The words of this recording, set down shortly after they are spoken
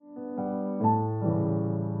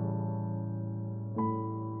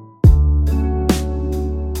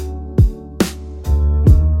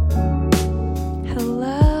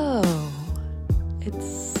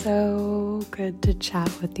good to chat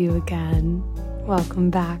with you again. Welcome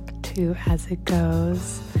back to As It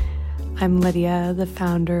Goes. I'm Lydia, the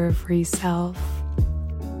founder of Reself.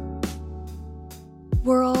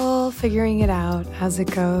 We're all figuring it out as it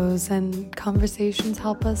goes, and conversations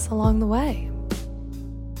help us along the way.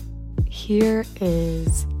 Here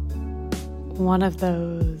is one of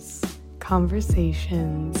those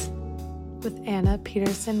conversations with Anna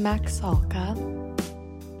Peterson Maxalka,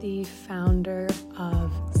 the founder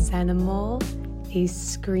of Zenimal, a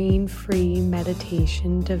screen-free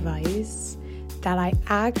meditation device that I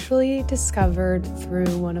actually discovered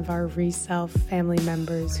through one of our Reself family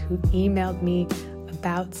members who emailed me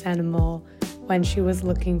about Zenimal when she was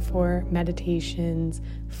looking for meditations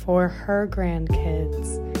for her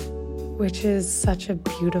grandkids, which is such a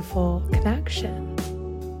beautiful connection.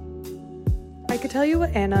 I could tell you what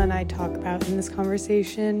Anna and I talk about in this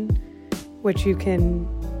conversation, which you can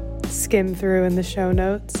skim through in the show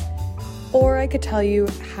notes, or I could tell you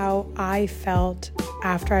how I felt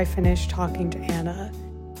after I finished talking to Anna.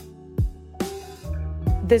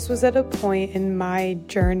 This was at a point in my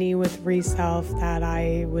journey with Reself that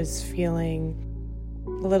I was feeling a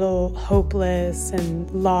little hopeless and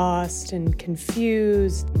lost and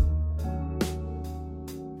confused.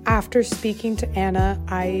 After speaking to Anna,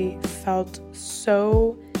 I felt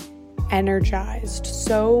so energized,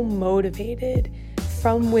 so motivated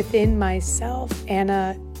from within myself.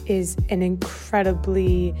 Anna is an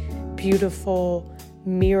incredibly beautiful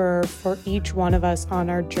mirror for each one of us on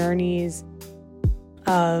our journeys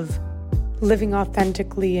of living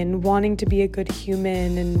authentically and wanting to be a good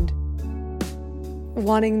human and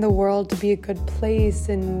wanting the world to be a good place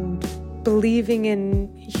and believing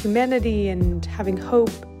in humanity and having hope.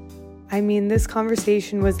 I mean, this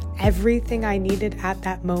conversation was everything I needed at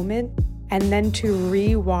that moment. And then to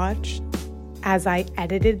re-watch as I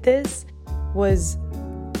edited this was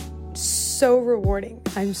so rewarding.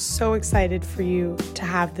 I'm so excited for you to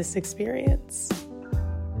have this experience.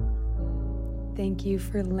 Thank you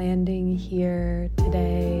for landing here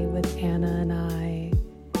today with Anna and I,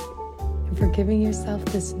 and for giving yourself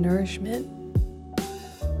this nourishment.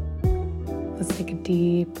 Let's take a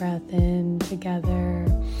deep breath in together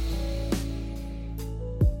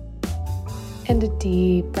and a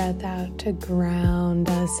deep breath out to ground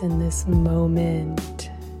us in this moment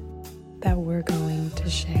that we're going to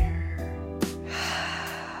share.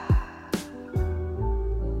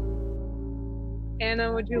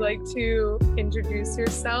 Anna, would you like to introduce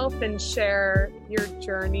yourself and share your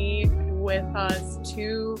journey with us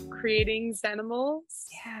to creating Zenimals?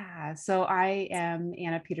 Yeah, so I am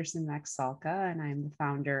Anna Peterson Maxalka, and I'm the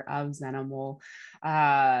founder of Zenimal,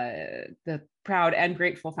 the proud and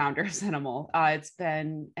grateful founder of Zenimal. It's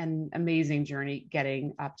been an amazing journey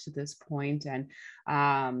getting up to this point, and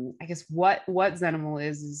I guess what Zenimal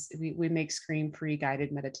is we make screen-free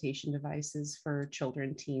guided meditation devices for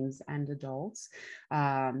children, teens, and adults,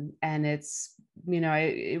 and it's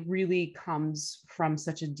it really comes from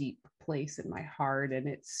such a deep place in my heart, and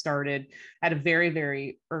it started at a very,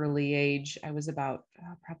 very early age. I was about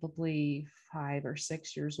probably 5 or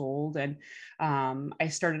 6 years old, and I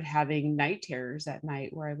started having night terrors at night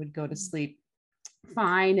where I would go to sleep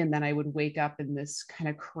fine, and then I would wake up in this kind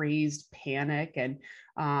of crazed panic, and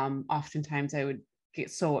oftentimes I would get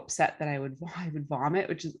so upset that I would vomit,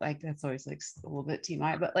 which is like, that's always like a little bit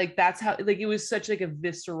TMI, but like that's how, like, it was such like a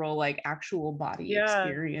visceral, like actual body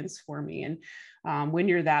experience for me. And when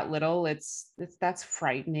you're that little, that's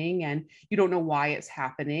frightening, and you don't know why it's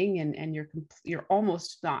happening, and you're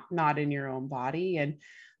almost not in your own body. And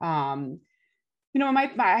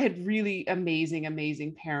I had really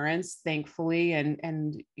amazing parents, thankfully.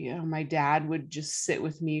 And my dad would just sit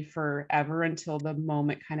with me forever until the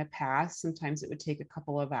moment kind of passed. Sometimes it would take a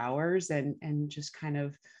couple of hours and just kind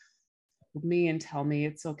of hold me and tell me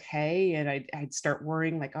it's okay. And I'd start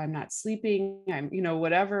worrying, like, oh, I'm not sleeping, I'm,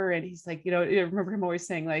 whatever. And he's like, I remember him always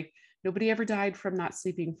saying, like, nobody ever died from not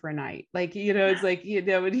sleeping for a night. Like, it's like,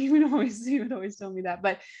 and he would always tell me that,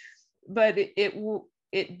 but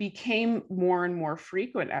it became more and more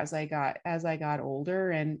frequent as I got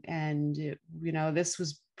older, and this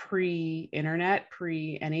was pre-internet,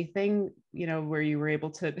 pre anything, where you were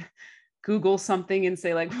able to Google something and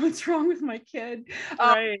say, like, what's wrong with my kid?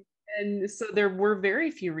 Right. And so there were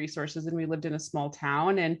very few resources, and we lived in a small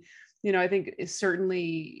town. And I think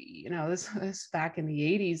certainly, this back in the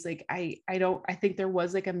 80s, like I think there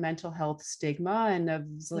was like a mental health stigma, and of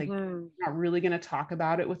like not really going to talk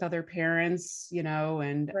about it with other parents,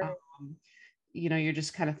 and right. you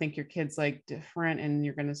just kind of think your kid's like different and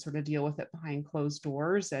you're going to sort of deal with it behind closed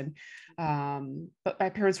doors. And, but my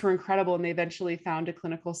parents were incredible, and they eventually found a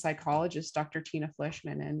clinical psychologist, Dr. Tina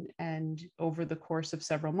Fleischman. And over the course of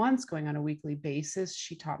several months, going on a weekly basis,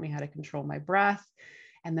 she taught me how to control my breath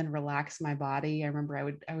and then relax my body. I remember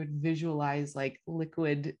I would visualize like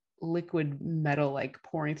liquid metal like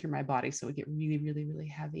pouring through my body, so it would get really, really, really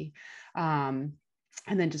heavy.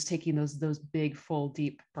 And then just taking those big, full,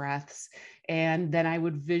 deep breaths. And then I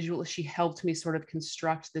would she helped me sort of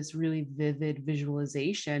construct this really vivid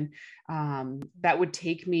visualization that would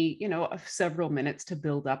take me, several minutes to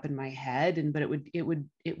build up in my head. But it would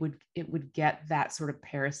get that sort of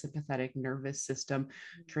parasympathetic nervous system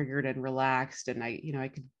triggered and relaxed. And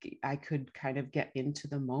I could kind of get into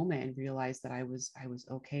the moment and realize that I was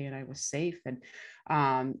okay and I was safe. And,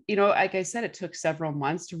 like I said, it took several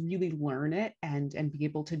months to really learn it and be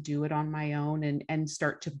able to do it on my own and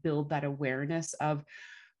start to build that awareness of,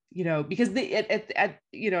 because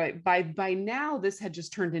by now this had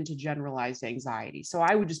just turned into generalized anxiety. So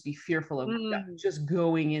I would just be fearful of just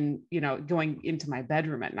going into my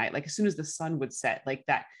bedroom at night. Like as soon as the sun would set, like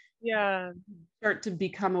that, start to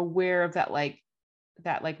become aware of that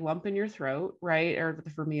lump in your throat, right? Or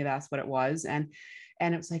for me, that's what it was. And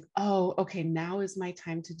it was like, oh, okay, now is my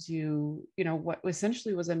time to do, what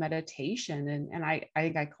essentially was a meditation. And I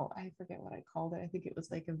forget what I called it. I think it was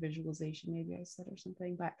like a visualization, maybe I said, or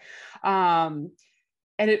something, but, and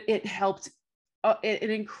it helped an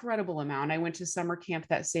incredible amount. I went to summer camp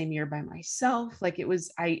that same year by myself. Like it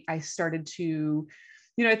was, I started to,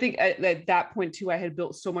 I think at that point too, I had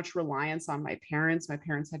built so much reliance on my parents. My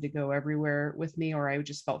parents had to go everywhere with me, or I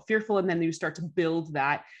just felt fearful. And then you start to build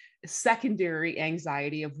that secondary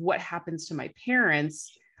anxiety of what happens to my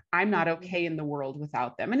parents. I'm not okay in the world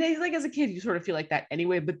without them. And like as a kid, you sort of feel like that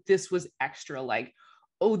anyway, but this was extra like,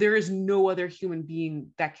 oh, there is no other human being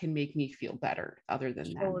that can make me feel better other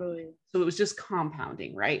than them. Totally. So it was just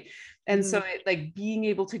compounding, right? And so like being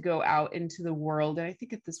able to go out into the world, and I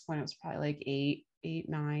think at this point I was probably like 8,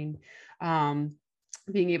 9,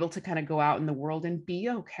 being able to kind of go out in the world and be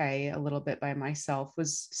okay a little bit by myself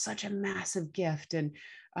was such a massive gift. And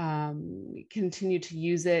continue to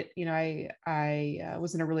use it. I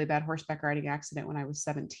was in a really bad horseback riding accident when I was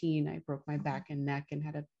 17. I broke my back and neck and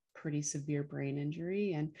had a pretty severe brain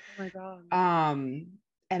injury. And oh my God.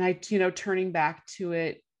 And I, turning back to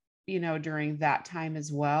it, during that time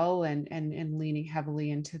as well, and leaning heavily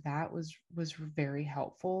into that was very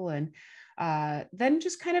helpful. And then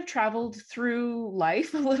just kind of traveled through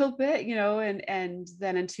life a little bit, and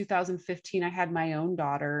then in 2015, I had my own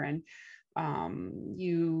daughter, and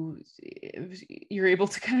you're able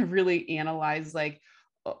to kind of really analyze like,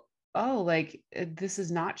 oh, like this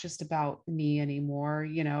is not just about me anymore,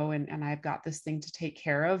 and I've got this thing to take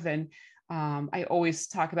care of. And I always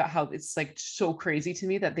talk about how it's like so crazy to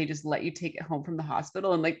me that they just let you take it home from the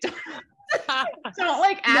hospital and like don't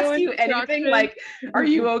like ask you anything like, are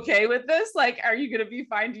you okay with this? Like, are you going to be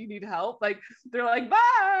fine? Do you need help? Like, they're like,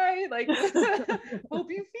 bye, like, hope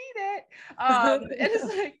you feed it. And it's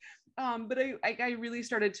like, but I really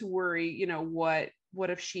started to worry, what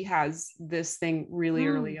if she has this thing really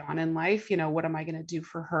early on in life, what am I going to do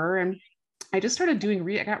for her? And I just started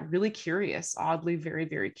I got really curious, oddly, very,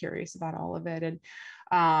 very curious about all of it. And,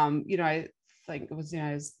 I think it was,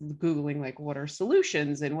 I was Googling like, what are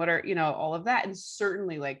solutions and what are, all of that. And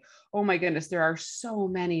certainly like, oh my goodness, there are so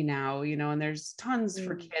many now, and there's tons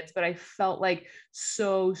for kids, but I felt like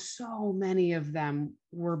so many of them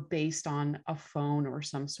were based on a phone or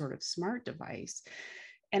some sort of smart device.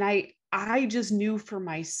 And I just knew for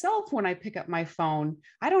myself, when I pick up my phone,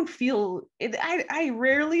 I don't feel it. I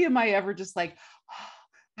rarely am I ever just like, oh,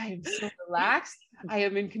 I am so relaxed. I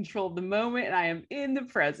am in control of the moment and I am in the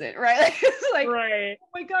present, right? Like, it's like, right. Oh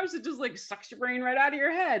my gosh, it just like sucks your brain right out of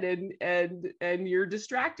your head and you're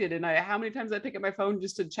distracted. And how many times I pick up my phone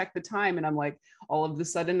just to check the time and I'm like, all of a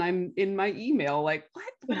sudden I'm in my email, like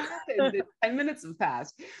what happened? 10 minutes have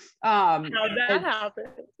passed. How'd that happen?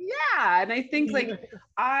 Yeah. And I think like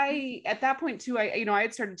at that point too, I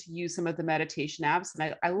had started to use some of the meditation apps,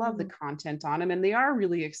 and I love the content on them, and they are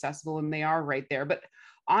really accessible and they are right there. But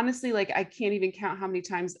honestly, like I can't even count how many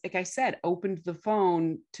times, like I said, opened the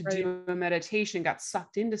phone to do a meditation, got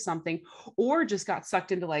sucked into something, or just got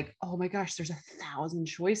sucked into like, oh my gosh, there's 1,000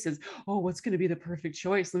 choices. Oh, what's going to be the perfect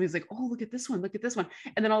choice? Let me like, oh, look at this one. Look at this one.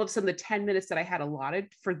 And then all of a sudden the 10 minutes that I had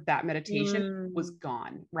allotted for that meditation was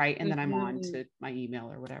gone. Right. And then I'm on to my email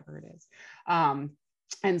or whatever it is.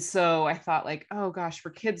 And so I thought like, oh gosh,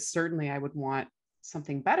 for kids, certainly I would want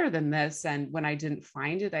something better than this. And when I didn't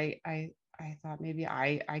find it, I I thought maybe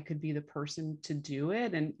I could be the person to do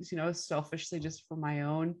it. And, selfishly just for my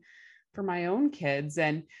own kids.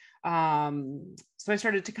 And so I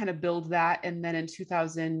started to kind of build that. And then in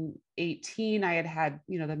 2018, I had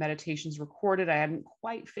the meditations recorded. I hadn't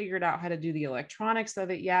quite figured out how to do the electronics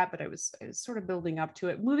of it yet, but I was sort of building up to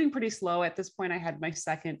it, moving pretty slow. At this point, I had my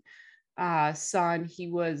second son. He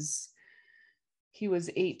was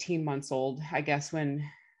 18 months old, I guess, when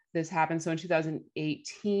this happened. So in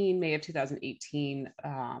 2018, May of 2018,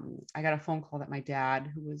 I got a phone call that my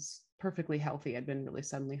dad, who was perfectly healthy, had been really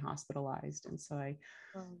suddenly hospitalized. And so I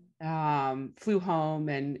flew home,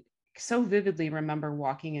 and so vividly remember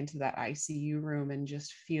walking into that ICU room and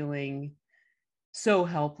just feeling so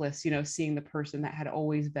helpless, seeing the person that had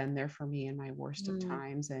always been there for me in my worst of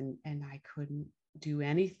times. And I couldn't do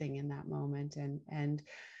anything in that moment. And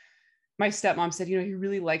my stepmom said, he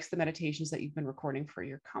really likes the meditations that you've been recording for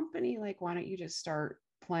your company. Like, why don't you just start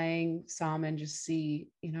playing some and just see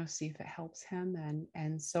if it helps him.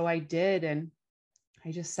 And so I did. And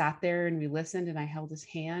I just sat there and we listened, and I held his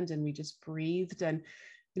hand and we just breathed. And,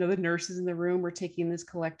 the nurses in the room were taking this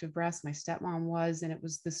collective breath. My stepmom was, and it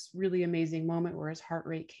was this really amazing moment where his heart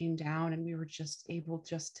rate came down and we were just able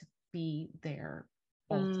just to be there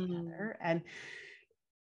all together. And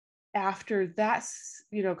after that's,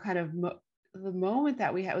 kind of the moment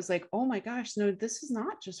that we had, was like, oh my gosh, no, this is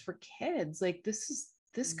not just for kids. Like,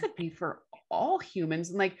 this could be for all humans.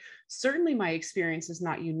 And like, certainly my experience is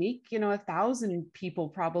not unique. 1,000 people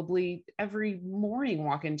probably every morning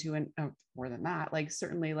walk into more than that, like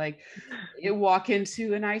certainly like you walk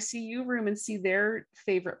into an ICU room and see their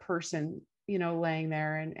favorite person, laying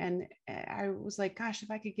there. And I was like, gosh,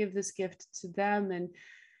 if I could give this gift to them, and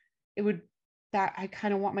it would, that I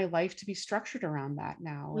kind of want my life to be structured around that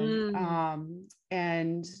now.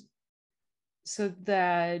 And so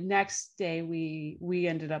the next day we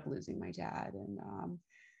ended up losing my dad. And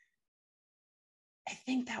I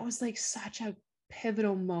think that was like such a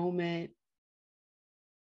pivotal moment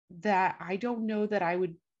that I don't know that I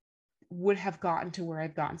would have gotten to where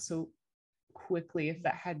I've gotten so quickly if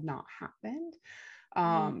that had not happened.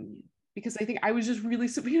 Because I think I was just really,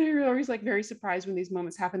 you're always like very surprised when these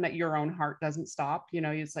moments happen that your own heart doesn't stop.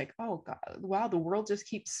 It's like, oh God, wow, the world just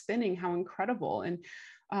keeps spinning. How incredible.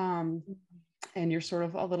 And you're sort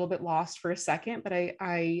of a little bit lost for a second, but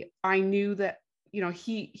I knew that,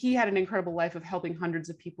 he had an incredible life of helping hundreds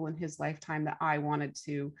of people in his lifetime, that I wanted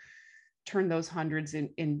to turn those hundreds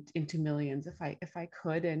into millions if I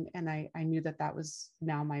could. And I knew that was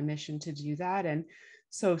now my mission to do that. And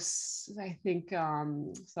so I think,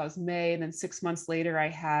 so that was May, and then 6 months later, I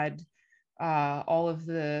had all of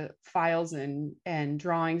the files and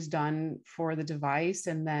drawings done for the device.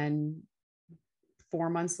 And then 4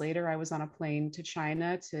 months later, I was on a plane to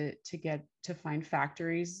China to find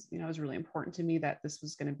factories. It was really important to me that this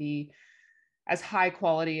was going to be as high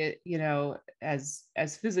quality, as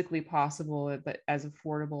physically possible, but as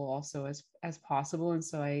affordable also as possible. And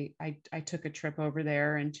so I took a trip over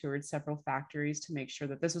there and toured several factories to make sure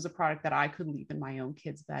that this was a product that I could leave in my own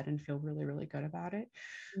kid's bed and feel really, really good about it.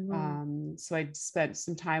 So I spent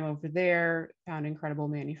some time over there, found incredible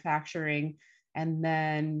manufacturing. And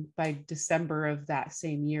then by December of that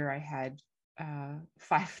same year, I had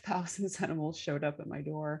 5,000 Zenimals showed up at my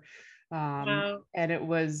door. Wow. And it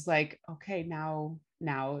was like, okay, now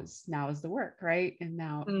is the work, right? And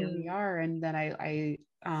now here we are. And then I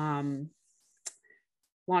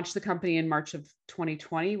launched the company in March of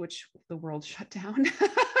 2020, which the world shut down.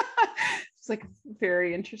 It's like a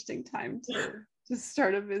very interesting time to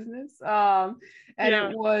start a business. And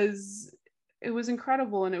it was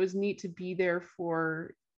incredible, and it was neat to be there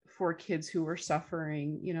for kids who were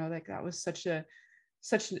suffering. Like that was such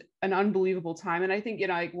an unbelievable time. And I think,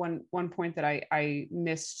 like one point that I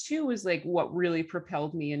missed too was like what really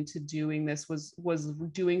propelled me into doing this was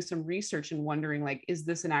doing some research and wondering, like, is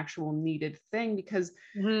this an actual needed thing? Because,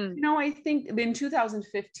 I think in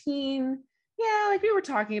 2015, like we were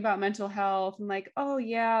talking about mental health and like, oh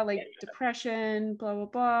yeah, like depression, blah, blah,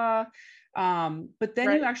 blah. But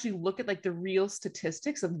then you actually look at like the real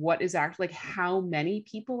statistics of what is actually, like, how many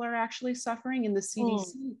people are actually suffering. And the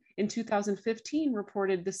CDC in 2015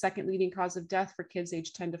 reported the second leading cause of death for kids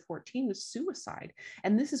aged 10 to 14 was suicide.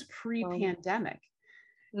 And this is pre-pandemic.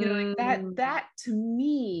 Like that to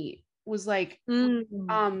me was like,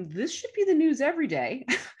 this should be the news every day.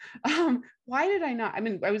 Why did I not? I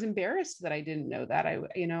mean, I was embarrassed that I didn't know that. I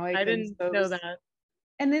didn't know that.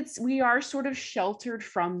 And we are sort of sheltered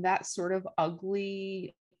from that sort of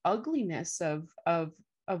ugliness of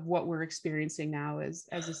of what we're experiencing now as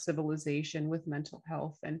a civilization with mental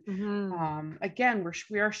health. And again,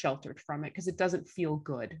 we are sheltered from it because it doesn't feel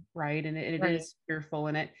good, right? And it Right. is fearful,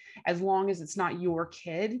 and as long as it's not your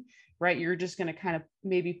kid, right, you're just going to kind of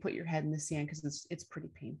maybe put your head in the sand because it's pretty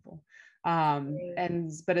painful.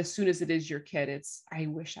 But as soon as it is your kid, it's, I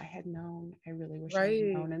wish I had known. I really wish I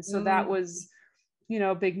had known. And so that was,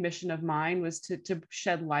 a big mission of mine, was to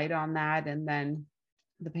shed light on that. And then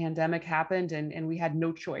the pandemic happened, and we had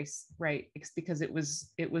no choice, right? It's because it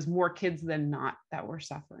was more kids than not that were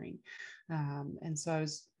suffering. And so I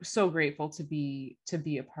was so grateful to be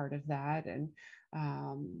a part of that. And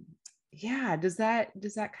yeah, does that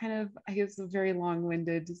kind of, I guess, a very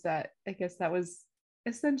long-winded, I guess that was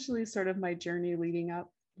essentially sort of my journey leading up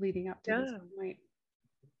to this point.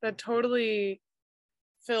 That totally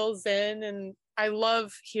fills in, and I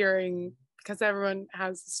love hearing, because everyone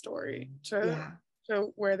has a story to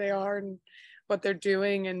where they are and what they're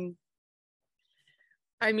doing. And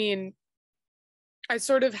I mean, I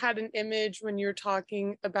sort of had an image when you were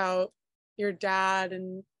talking about your dad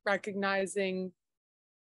and recognizing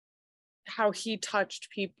how he touched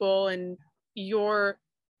people and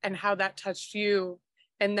how that touched you.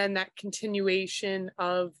 And then that continuation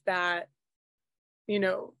of that,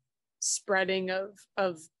 spreading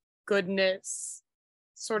of goodness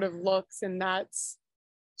sort of looks. And that's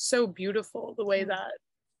so beautiful, the way that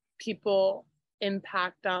people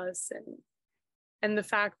impact us, and the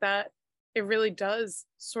fact that it really does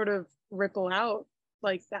sort of ripple out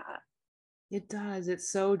like that. It does. It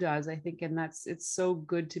so does, I think. And it's so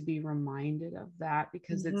good to be reminded of that,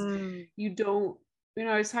 because it's, you don't,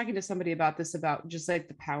 I was talking to somebody about this, about just like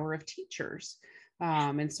the power of teachers,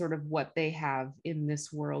 and sort of what they have in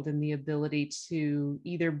this world, and the ability to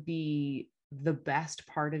either be the best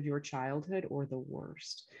part of your childhood or the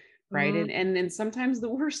worst, right? And sometimes the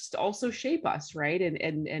worst also shape us, right?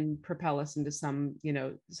 And propel us into some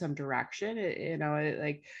direction,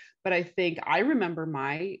 but I think I remember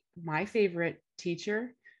my favorite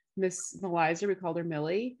teacher, Miss Melizer, we called her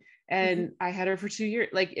Millie, and I had her for 2 years,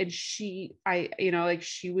 and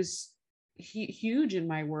she was huge in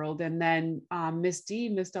my world. And then Miss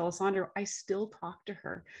D'Alessandro, I still talk to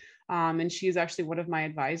her, and she is actually one of my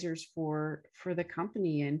advisors for the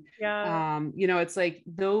company. And it's like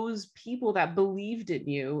those people that believed in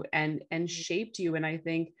you and shaped you. And I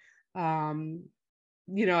think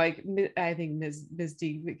I think Ms.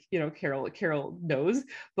 D, Carol knows,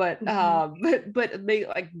 but they,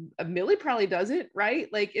 like, Millie probably doesn't, right?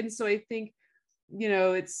 And so I think,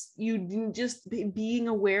 it's you just being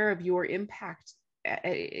aware of your impact,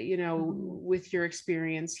 with your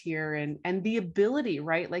experience here, and the ability,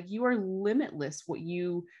 right? Like, you are limitless what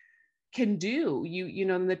you can do,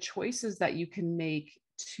 and the choices that you can make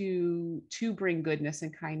to bring goodness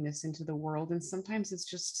and kindness into the world. And sometimes it's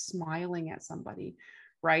just smiling at somebody,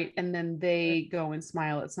 right? And then they go and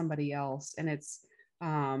smile at somebody else. And it's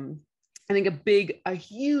I think a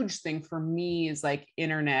huge thing for me is like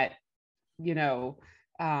internet,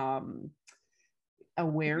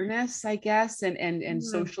 awareness, I guess, and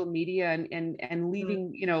social media, and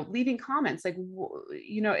leaving, leaving comments, like,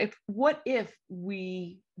 if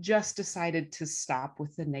we just decided to stop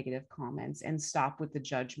with the negative comments, and stop with the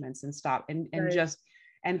judgments, and stop and just,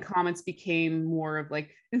 and comments became more of like,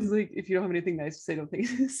 it's like, if you don't have anything nice to say, don't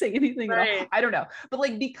say anything at all. I don't know, but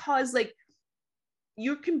because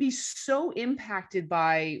you can be so impacted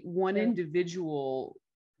by one individual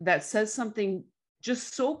that says something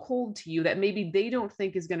just so cold to you that maybe they don't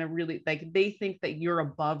think is going to really, they think that you're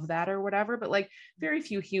above that or whatever, but very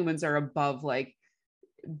few humans are above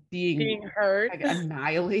being hurt,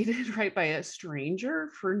 annihilated, right, by a stranger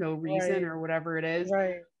for no reason or whatever it is.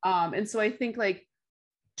 And so I think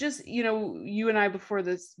just, you and I before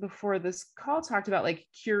this call talked about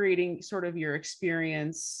curating sort of your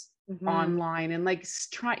experience online, and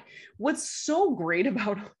what's so great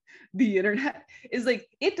about the internet is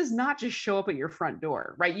it does not just show up at your front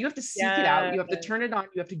door, right? You have to seek it out, you have to turn it on,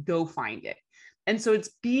 you have to go find it. And so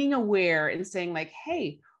it's being aware and saying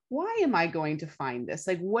hey, why am I going to find this?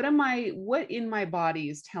 What in my body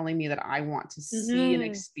is telling me that I want to see and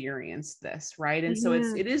experience this, right? And so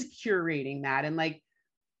it is curating that, and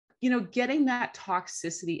getting that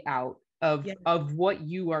toxicity out of what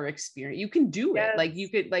you are experiencing. You can do it. You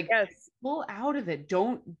could pull out of it.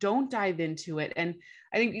 Don't dive into it. And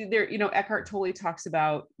I think there, Eckhart Tolle talks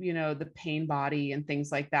about, the pain body and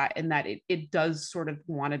things like that, and that it does sort of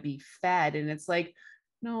want to be fed. And it's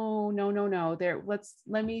no,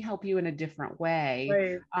 let me help you in a different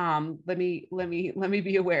way. Let me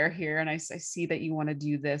be aware here. And I see that you want to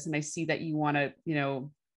do this, and I see that you want to,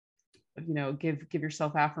 give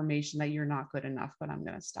yourself affirmation that you're not good enough, but I'm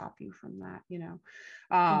going to stop you from that,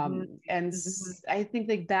 and I think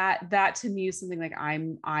like that to me is something like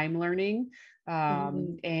I'm learning,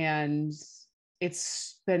 and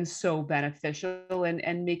it's been so beneficial,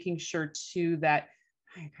 and making sure too that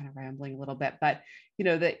I'm kind of rambling a little bit, but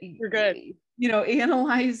that you're good.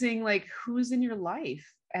 Analyzing like who's in your life,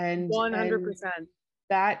 and 100%.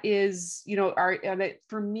 that is,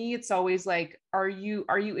 for me, it's always like, are you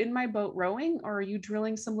in my boat rowing, or are you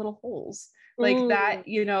drilling some little holes? Like that,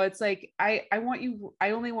 it's like, I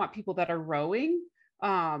only want people that are rowing.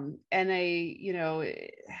 And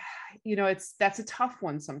that's a tough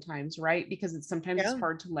one sometimes, right? Because it's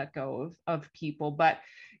hard to let go of people. But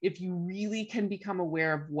if you really can become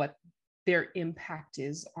aware of what their impact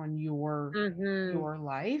is on your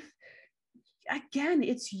life, again,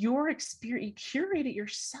 it's your experience. You curate it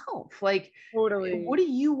yourself. Like, totally. What do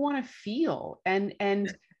you want to feel? And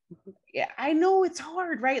I know it's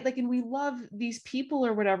hard, right? Like, and we love these people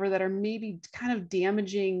or whatever that are maybe kind of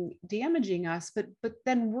damaging us, but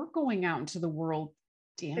then we're going out into the world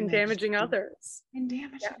damaging others and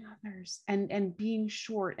being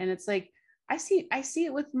short. And it's like, I see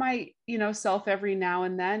it with my, self every now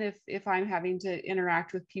and then. If I'm having to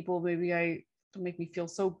interact with people, maybe I don't make me feel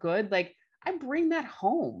so good. Like, I bring that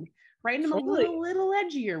home, right? And I'm a little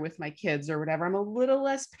edgier with my kids or whatever. I'm a little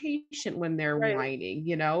less patient when they're whining,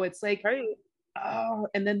 it's like, oh,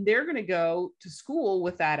 and then they're going to go to school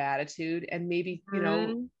with that attitude and maybe,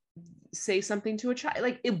 say something to a child.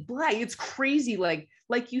 Like, it's crazy. Like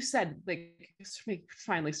you said, like,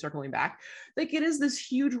 finally circling back, like, it is this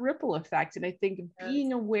huge ripple effect. And I think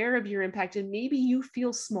being aware of your impact, and maybe you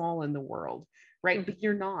feel small in the world, right? But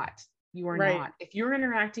you're not. You are not. If you're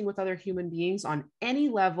interacting with other human beings on any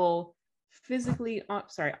level, physically,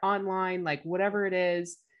 online, like whatever it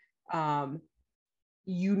is,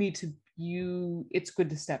 you need to, it's good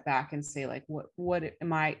to step back and say, like, what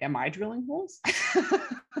am I drilling holes?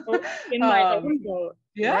 In my own boat.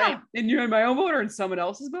 Yeah. And you're in my own boat or in someone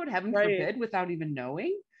else's boat, heaven forbid, without even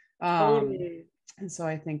knowing. And so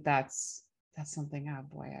I think that's something, I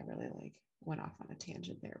really like went off on a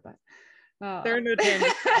tangent there, but there are no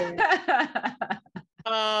tangents.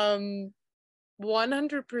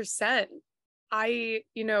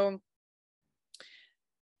 100%.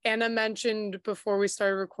 Anna mentioned before we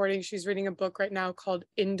started recording, she's reading a book right now called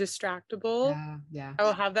Indistractable. Yeah. I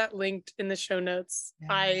will have that linked in the show notes. Yeah.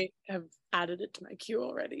 I have added it to my queue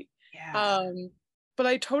already. Yeah. But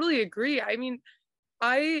I totally agree. I mean,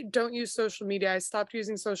 I don't use social media. I stopped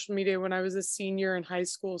using social media when I was a senior in high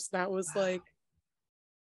school. So that was like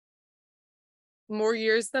more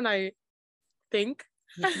years than I think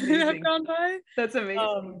have gone by. That's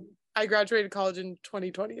amazing. I graduated college in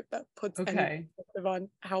 2020, if that puts any perspective on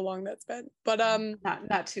how long that's been. But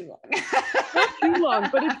not too long. Not too long,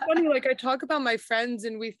 but it's funny, like, I talk about my friends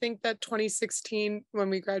and we think that 2016, when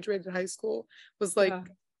we graduated high school, was like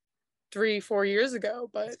 3-4 years ago,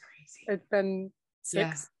 but it's been 6.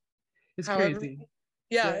 Yeah. It's crazy.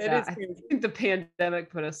 Yeah, it is crazy. I think the pandemic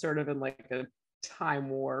put us sort of in like a time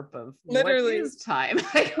warp of literally what is time.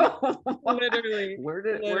 Literally where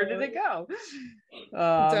did it go?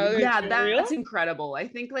 That's incredible. I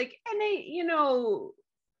think, like, and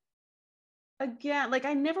again, like,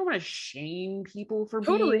 I never want to shame people for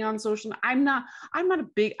being on social. I'm not a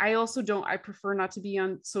big, I prefer not to be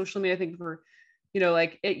on social media. I think for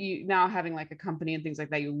like you now having like a company and things like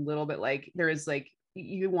that, you a little bit like, there is like,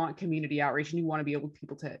 you want community outreach and you want to be able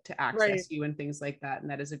people to access you and things like that. And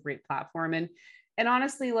that is a great platform. And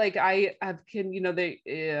honestly, like, I have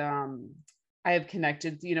I have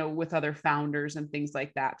connected, with other founders and things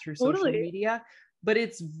like that through social media, but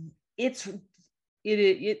it's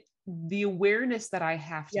the awareness that I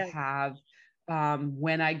have to have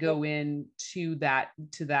when I go in to that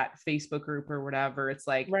Facebook group or whatever. It's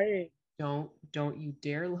like, don't you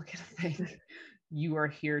dare look at a thing. You are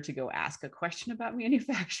here to go ask a question about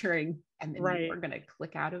manufacturing, and then you are going to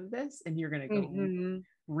click out of this and you're going to go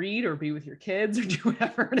read or be with your kids or do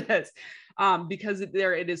whatever it is, because it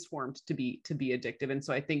is formed to be addictive. And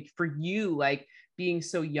so I think for you, like, being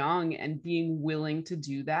so young and being willing to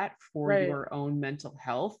do that for your own mental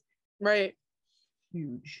health, huge.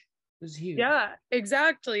 It was huge. Yeah,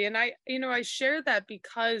 exactly. And I share that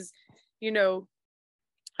because, I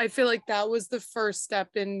feel like that was the first step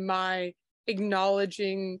in my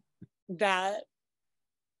acknowledging that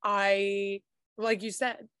like you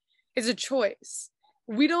said, is a choice.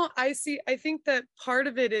 I think that part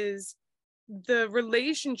of it is the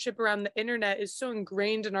relationship around the internet is so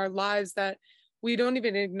ingrained in our lives that we don't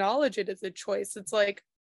even acknowledge it as a choice. It's like,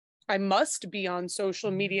 I must be on social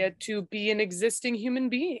media to be an existing human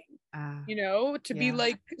being. you know, to be Yeah.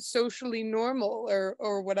 like socially normal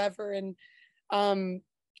or whatever. And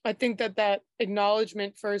I think that that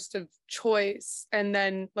acknowledgement first of choice, and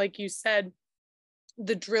then, like you said,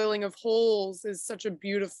 the drilling of holes is such a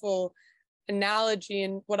beautiful analogy.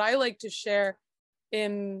 And what I like to share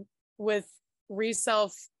in with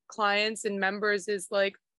reself clients and members is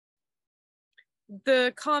like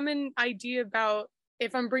the common idea about,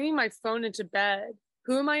 if I'm bringing my phone into bed,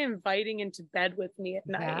 who am I inviting into bed with me at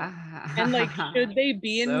night? Yeah. And like, should they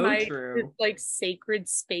be in So my this, true. like sacred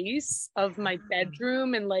space of my Yeah.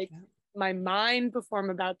 bedroom and like Yeah. my mind before I'm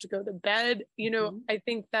about to go to bed? You know, I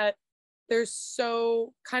think that there's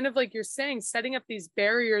so, kind of like you're saying, setting up these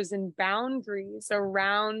barriers and boundaries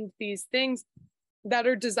around these things that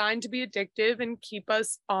are designed to be addictive and keep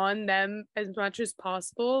us on them as much as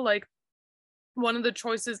possible. Like, one of the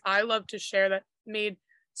choices I love to share that made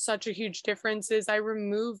such a huge difference is I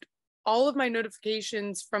removed all of my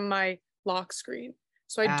notifications from my lock screen.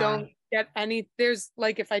 So I Yeah. don't get any, there's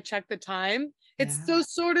like, if I check the time, it's Yeah.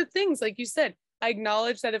 those sort of things. Like you said, I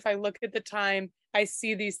acknowledge that if I look at the time, I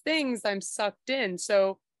see these things, I'm sucked in.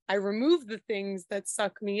 So I remove the things that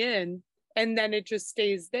suck me in, and then it just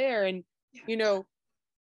stays there. And, you know,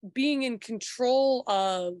 being in control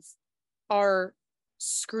of our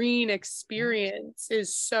screen experience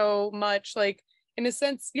is so much like, in a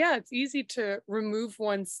sense, yeah, it's easy to remove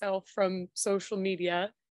oneself from social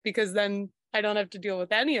media because then I don't have to deal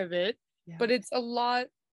with any of it. Yeah. But it's a lot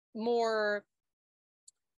more,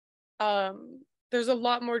 there's a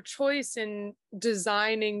lot more choice in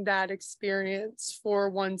designing that experience for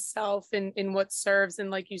oneself in what serves.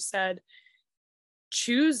 And like you said,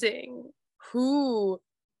 choosing who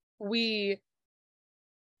we,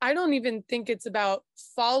 I don't even think it's about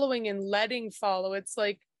following and letting follow. It's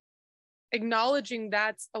like acknowledging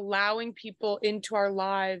that's allowing people into our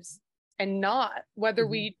lives and not, whether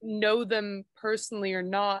we know them personally or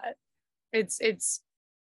not. It's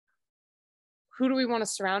who do we want to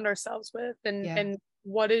surround ourselves with, and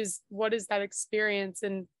what is that experience,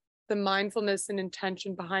 and the mindfulness and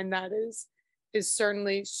intention behind that is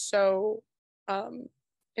certainly so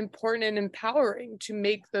important and empowering to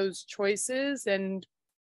make those choices. And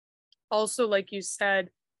also, like you said,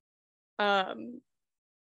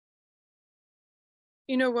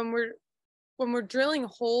 you know, when we're drilling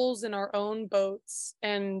holes in our own boats,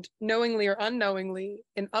 and knowingly or unknowingly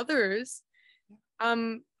in others,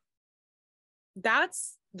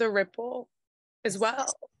 that's the ripple as well.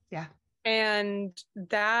 Yeah. And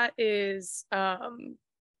that is, you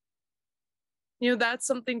know, that's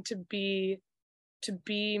something to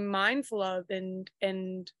be mindful of,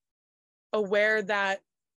 and aware that,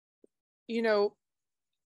 you know,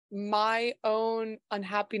 my own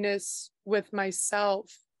unhappiness with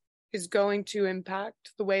myself is going to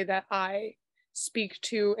impact the way that I speak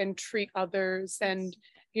to and treat others. And,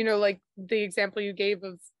 you know, like the example you gave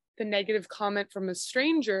of the negative comment from a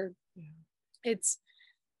stranger, it's,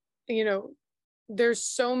 you know, there's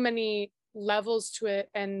so many levels to it.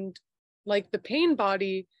 And like the pain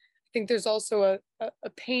body, I think there's also a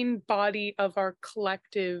pain body of our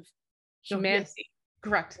collective humanity. Yes.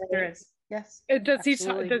 Correct. Right? There is. Yes. Does he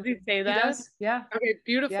say that? He does. Yeah. Okay,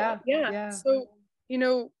 beautiful. Yeah. Yeah. So, you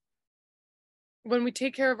know, when we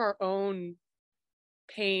take care of our own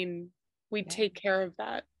pain, we take care of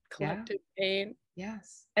that collective pain.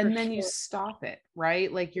 Yes. And then you stop it, right?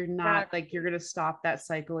 Like you're not like, you're going to stop that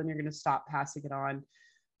cycle, and you're going to stop passing it on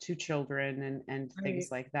to children and things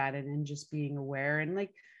like that. And just being aware and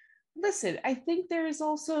like, listen, I think there is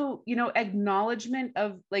also, you know, acknowledgement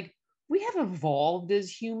of like, we have evolved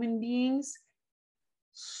as human beings,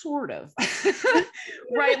 sort of,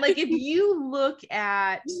 right? Like if you look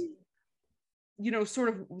at, you know, sort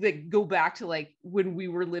of like go back to like when we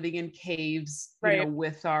were living in caves, you know,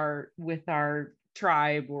 with our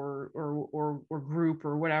tribe or group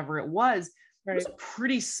or whatever it was a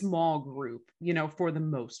pretty small group, you know, for the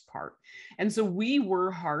most part. And so we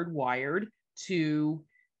were hardwired to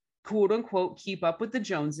quote unquote keep up with the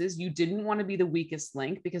Joneses. You didn't want to be the weakest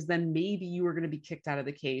link, because then maybe you were going to be kicked out of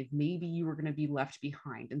the cave, maybe you were going to be left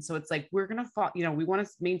behind. And so it's like, we're going to you know, we want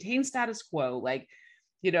to maintain status quo, like,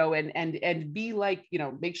 you know, and be like, you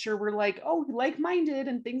know, make sure we're like, oh, like-minded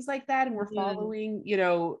and things like that, and we're following, you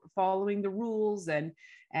know, following the rules and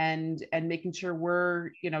making sure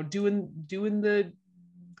we're, you know, doing the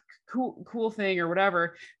cool thing or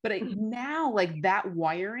whatever. But now like that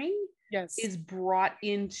wiring is brought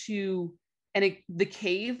into the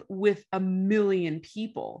cave with a million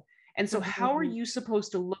people. And so how are you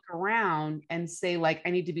supposed to look around and say like, I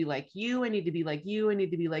need to be like you, I need to be like you, I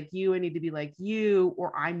need to be like you, I need to be like you,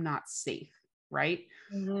 or I'm not safe? right?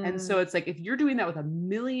 And Mm-hmm. so it's like, if you're doing that with 1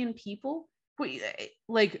 million people, wait,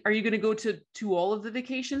 like, are you going to go to all of the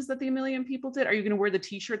vacations that the 1 million people did? Are you going to wear the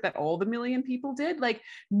t-shirt that all the 1 million people did? Like,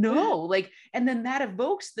 no, like, and then that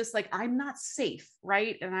evokes this, like, I'm not safe,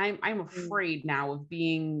 right? And I'm afraid now of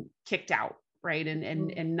being kicked out, right?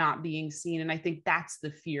 And not being seen. And I think that's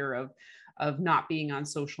the fear of not being on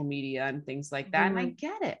social media and things like that. And I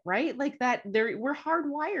get it, right? Like that we're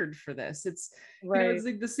hardwired for this. It's, Right. it's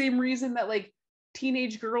like the same reason that like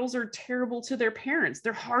teenage girls are terrible to their parents.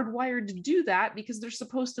 They're hardwired to do that because they're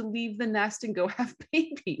supposed to leave the nest and go have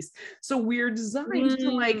babies. So we're designed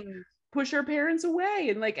to like push our parents away.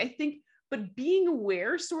 And like, I think, but being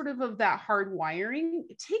aware sort of that hard wiring,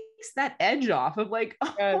 it takes that edge off of like,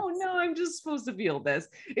 Yes. oh no, I'm just supposed to feel this.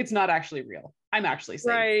 It's not actually real. I'm actually safe.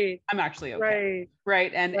 Right. I'm actually okay.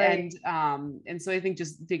 Right. And so I think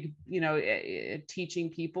just teaching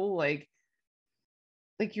people like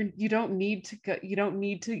you don't need to go, you don't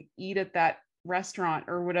need to eat at that restaurant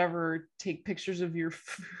or whatever, take pictures of your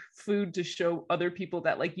food to show other people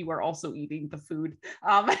that like you are also eating the food,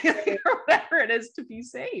 or whatever it is, to be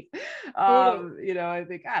safe. I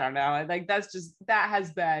think, I don't know, I think that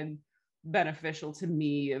has been beneficial to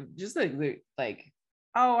me, of just like,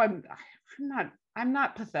 oh, I'm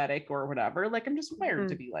not pathetic or whatever, like I'm just wired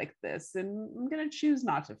to be like this, and I'm gonna choose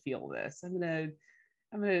not to feel this. I'm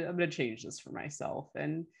gonna change this for myself.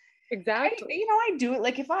 And exactly. I do it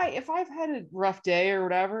like if I've had a rough day or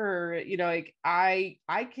whatever, or like I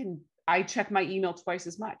check my email twice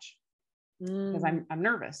as much because I'm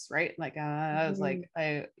nervous, right? Like I was like,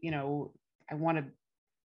 I want to,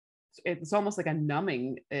 it's almost like a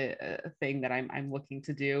numbing thing that I'm looking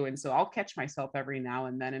to do. And so I'll catch myself every now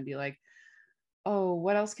and then and be like, oh,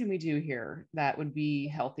 what else can we do here that would be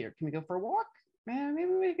healthier? Can we go for a walk? Man, maybe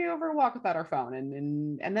we can go for a walk without our phone.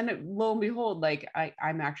 And then lo and behold, like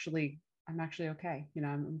I'm actually okay.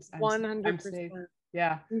 I'm safe. 100%.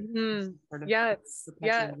 Yeah. Sort of Yes.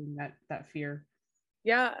 Yeah. perpetuating that fear.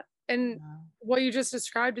 Yeah. And what you just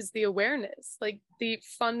described is the awareness. Like the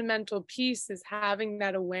fundamental piece is having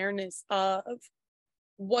that awareness of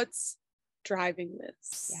what's driving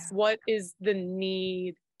this. Yeah. What is the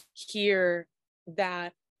need here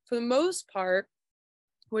that, for the most part,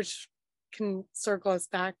 which can circle us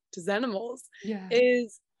back to Zenimals,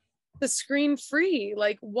 is the screen free.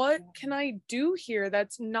 Like, what can I do here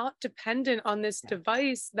that's not dependent on this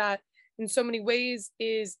device that in so many ways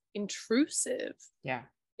is intrusive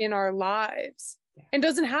in our lives and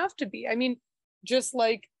doesn't have to be. I mean, just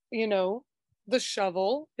like, the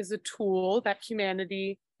shovel is a tool that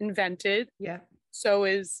humanity invented. So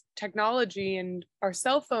is technology and our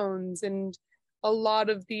cell phones, and a lot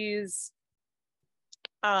of these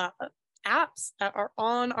apps that are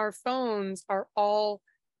on our phones are all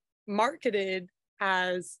marketed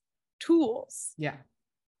as tools.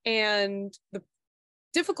 And the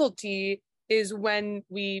difficulty is when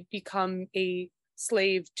we become a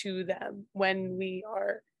slave to them, when we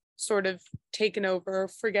are sort of taken over,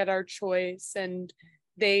 forget our choice, and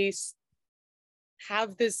they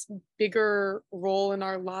have this bigger role in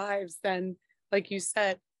our lives than, like you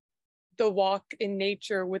said, the walk in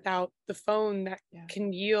nature without the phone that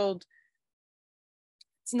can yield.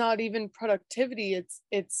 It's not even productivity.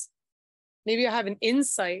 It's maybe I have an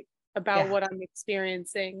insight about what I'm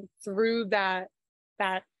experiencing through that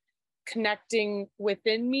connecting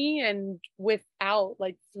within me and without,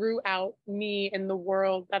 like throughout me and the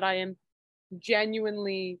world that I am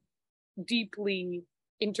genuinely, deeply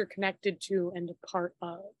interconnected to and a part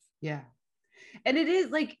of. And it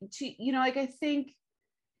is like, like I think,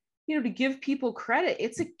 to give people credit,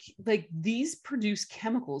 it's like these produce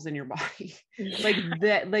chemicals in your body, like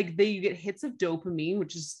that, like you get hits of dopamine,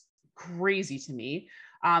 which is crazy to me.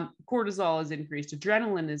 Cortisol is increased,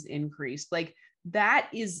 adrenaline is increased, like that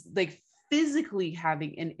is like physically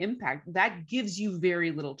having an impact that gives you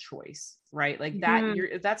very little choice, right? Like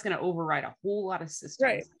that's going to override a whole lot of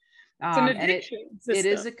systems. It's an addiction and it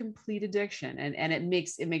is a complete addiction, and it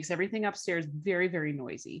makes everything upstairs very, very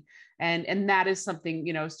noisy. And that is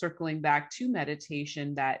something, circling back to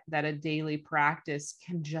meditation, that a daily practice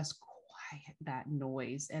can just quiet that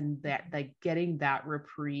noise, and that like getting that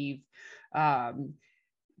reprieve can,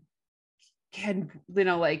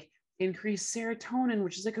 like increase serotonin,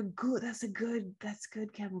 which is like that's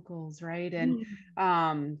good chemicals, right?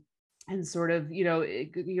 And sort of,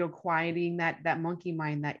 quieting that monkey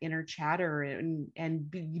mind, that inner chatter,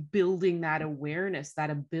 and building that awareness, that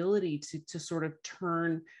ability to sort of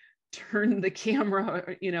turn turn the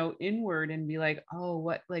camera, inward and be like, oh,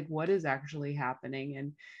 what is actually happening?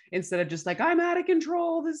 And instead of just like, I'm out of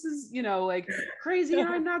control, this is, like crazy, and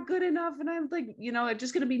I'm not good enough, and I'm like, I'm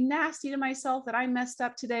just going to be nasty to myself that I messed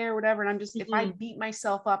up today or whatever. And I'm just, if I beat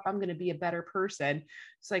myself up, I'm going to be a better person.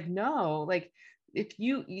 It's like, no, like if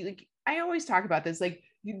you like, I always talk about this, like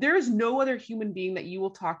there is no other human being that you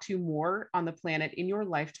will talk to more on the planet in your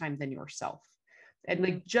lifetime than yourself. And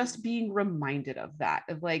like just being reminded of that,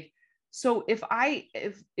 of like, so if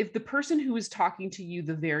the person who is talking to you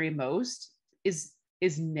the very most is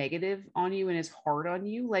negative on you and is hard on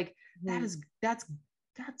you, like that's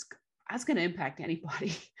going to impact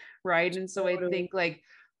anybody. Right. And so I think like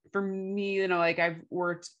for me, like I've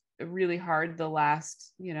worked really hard the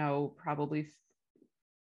last, probably,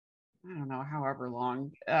 I don't know, however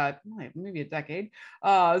long, maybe a decade.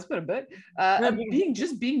 It's been a bit,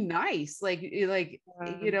 being nice,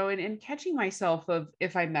 and catching myself of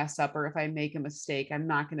if I mess up or if I make a mistake, I'm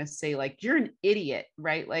not going to say like, you're an idiot,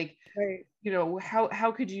 right? Like, right.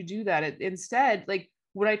 How could you do that? Instead, like,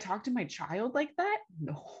 would I talk to my child like that?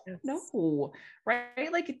 No, yes. No,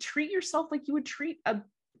 right? Like treat yourself like you would treat a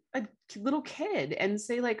little kid and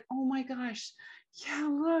say like, oh my gosh, yeah,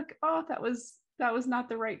 look, oh, that was not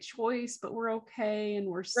the right choice, but we're okay and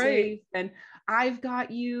we're safe, and I've got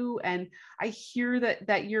you, and I hear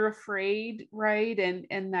that you're afraid, right?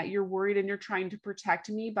 And that you're worried and you're trying to protect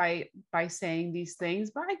me by saying these things,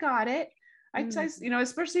 but I got it. I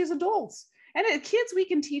especially as adults and kids, we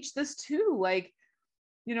can teach this too. Like,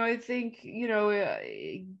 I think,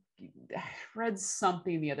 I read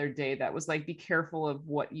something the other day that was like, be careful of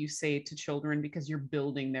what you say to children because you're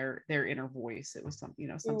building their inner voice. It was something,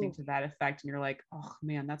 something to that effect. And you're like, oh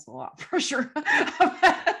man, that's a lot of pressure. But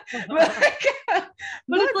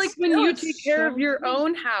it's like when you take care of your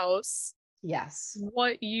own house, yes,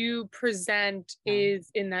 what you present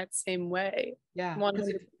is in that same way. Yeah. 100%.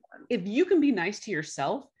 If you can be nice to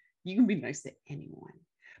yourself, you can be nice to anyone,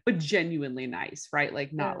 but genuinely nice, right?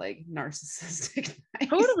 Like not like narcissistic nice.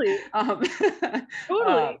 Totally.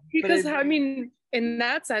 Totally. Because I mean, in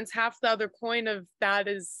that sense, half the other point of that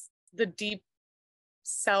is the deep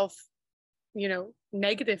self,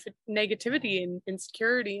 negativity and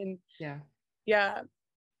insecurity. And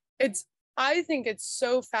I think it's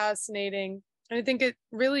so fascinating. And I think it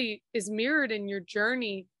really is mirrored in your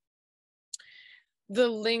journey, the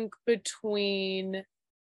link between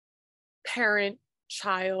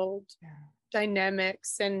parent-child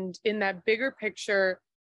dynamics, and in that bigger picture,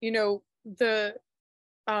 the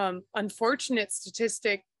unfortunate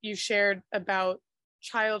statistic you shared about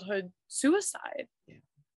childhood suicide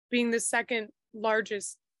being the second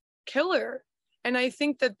largest killer. And I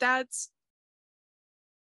think that's,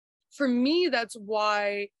 for me, that's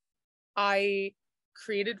why I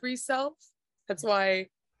created Reself. That's why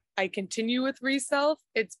I continue with Reself.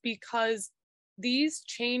 It's because these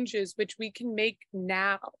changes, which we can make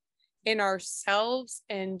now in ourselves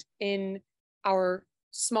and in our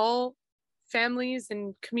small families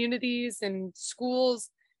and communities and schools,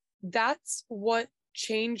 that's what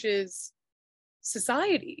changes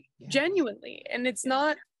society genuinely. And it's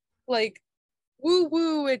not like woo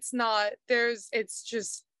woo. It's not, it's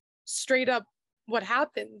just straight up what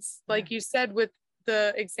happens. Like you said, with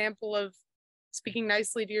the example of speaking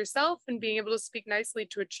nicely to yourself and being able to speak nicely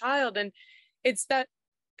to a child. And it's that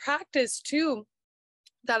practice too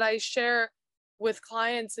that I share with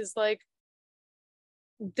clients, is like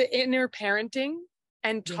the inner parenting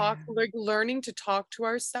and like learning to talk to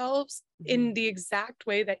ourselves in the exact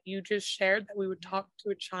way that you just shared, that we would talk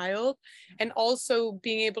to a child, and also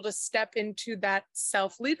being able to step into that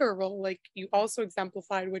self-leader role, like you also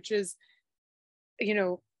exemplified, which is,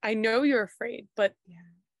 I know you're afraid, but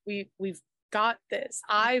we've got this.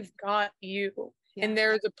 I've got you. And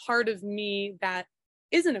there's a part of me that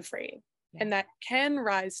isn't afraid and that can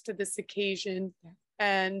rise to this occasion.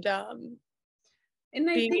 And I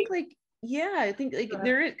think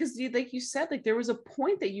there is, because like you said, like there was a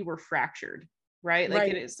point that you were fractured, right?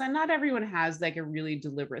 Like it's not everyone has like a really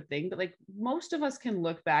deliberate thing, but like most of us can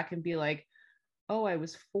look back and be like, oh, I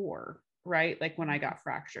was 4, right? Like when I got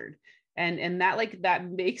fractured. And that like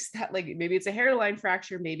that makes that, like, maybe it's a hairline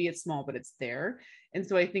fracture, maybe it's small, but it's there. And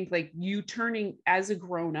so I think like you turning as a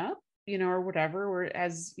grown up, or whatever, or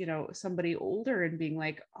as, somebody older, and being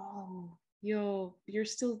like, oh, you're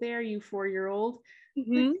still there, you 4-year-old.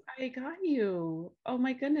 Like, I got you. Oh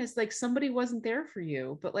my goodness. Like somebody wasn't there for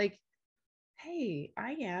you, but like, hey,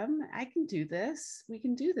 I can do this. We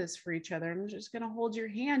can do this for each other. I'm just going to hold your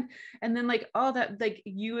hand. And then like, oh, that like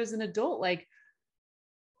you as an adult, like,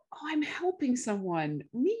 oh, I'm helping someone,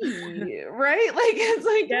 me, right? Like, it's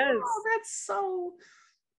like, oh, that's so,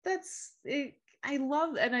 that's it. I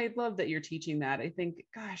love that you're teaching that. I think,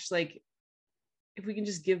 gosh, like if we can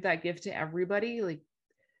just give that gift to everybody, like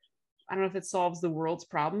I don't know if it solves the world's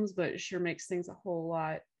problems, but it sure makes things a whole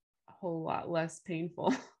lot less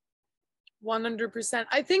painful. 100%.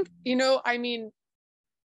 I think, I mean,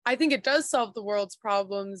 I think it does solve the world's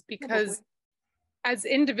problems because Probably. as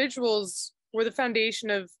individuals, we're the foundation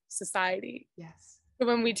of society. Yes. So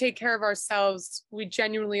when we take care of ourselves, we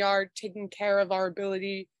genuinely are taking care of our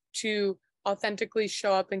ability to authentically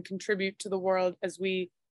show up and contribute to the world as we,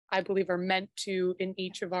 I believe, are meant to in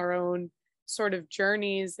each of our own sort of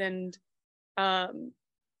journeys. And,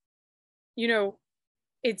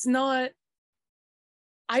 it's not,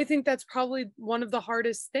 I think that's probably one of the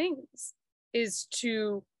hardest things is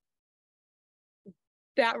to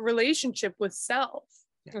that relationship with self.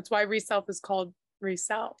 Yeah. That's why Reself is called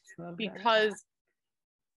Reself, because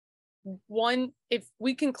one, if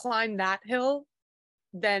we can climb that hill,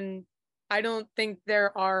 then I don't think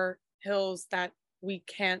there are hills that we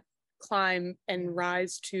can't climb and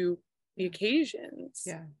rise to the occasions.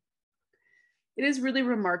 Yeah. It is really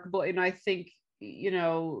remarkable. And I think,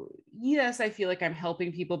 yes, I feel like I'm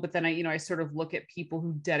helping people, but then I sort of look at people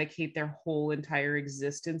who dedicate their whole entire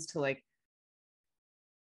existence to like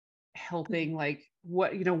helping like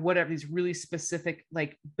whatever these really specific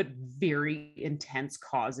like but very intense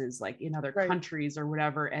causes like in other countries or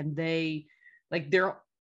whatever, and they like their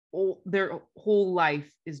whole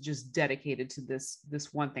life is just dedicated to this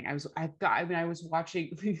one thing. I was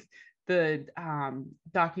watching the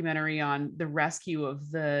documentary on the rescue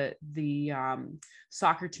of the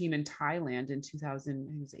soccer team in Thailand in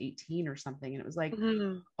 2018 or something, and it was like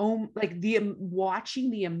like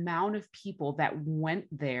watching the amount of people that went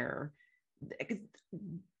there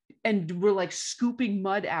and were like scooping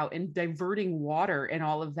mud out and diverting water and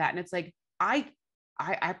all of that, and it's like I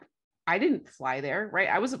didn't fly there, right?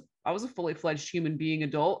 I was a fully fledged human being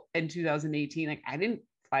adult in 2018. Like I didn't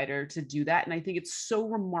fly there to do that. And I think it's so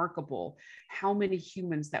remarkable how many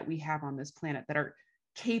humans that we have on this planet that are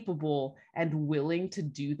capable and willing to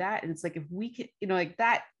do that. And it's like, if we can, like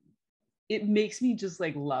that, it makes me just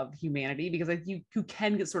like love humanity, because like you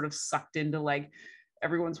can get sort of sucked into like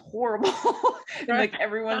everyone's horrible and like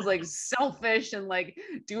everyone's like selfish and like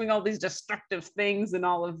doing all these destructive things and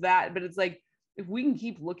all of that. But it's like, if we can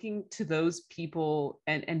keep looking to those people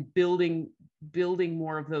and building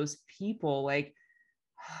more of those people, like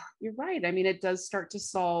you're right. I mean, it does start to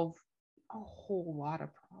solve a whole lot of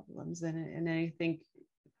problems. And I think,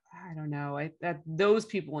 I don't know, that those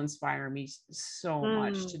people inspire me so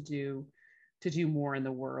much to do more in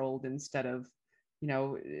the world instead of,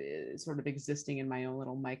 sort of existing in my own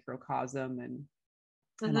little microcosm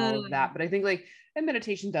and all of that. But I think like, and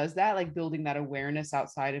meditation does that, like building that awareness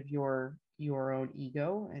outside of your own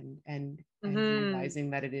ego and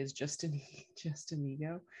realizing that it is just an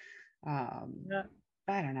ego.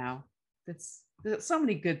 I don't know. There's so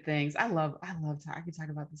many good things. I could talk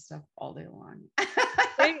about this stuff all day long.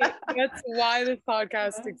 Hey, that's why this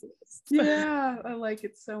podcast exists. Yeah, I like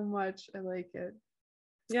it so much. I like it.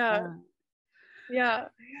 Yeah.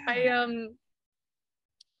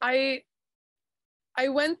 I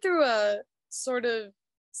went through a sort of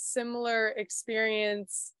similar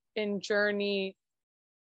experience in journey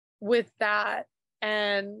with that,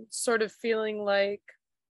 and sort of feeling like,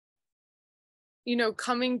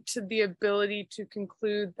 coming to the ability to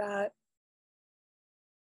conclude that,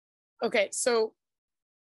 okay, so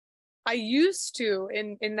I used to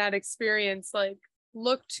in that experience, like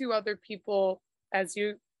look to other people, as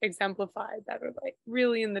you exemplified, that are like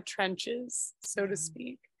really in the trenches, so to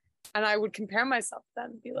speak. And I would compare myself to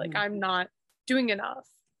them and be like, I'm not doing enough.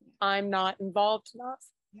 I'm not involved enough.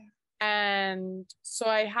 Yeah. And so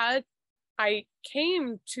I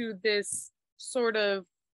came to this sort of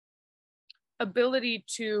ability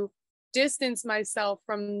to distance myself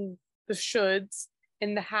from the shoulds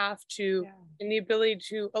and the have to, and the ability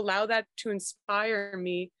to allow that to inspire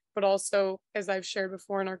me, but also, as I've shared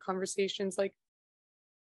before in our conversations, like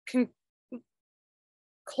can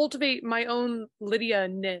cultivate my own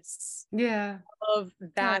Lydia-ness of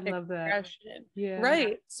that expression.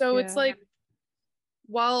 Right. So it's like,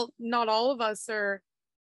 while not all of us are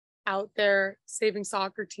out there saving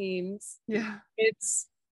soccer teams,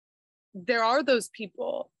 there are those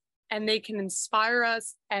people, and they can inspire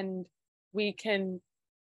us, and we can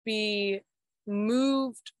be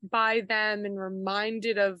moved by them and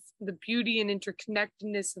reminded of the beauty and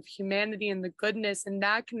interconnectedness of humanity and the goodness, and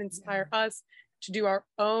that can inspire us to do our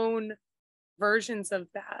own versions of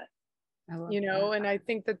that, that. And I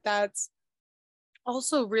think that that's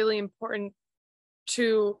also really important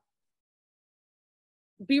to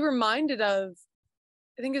be reminded of,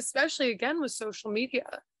 I think especially again with social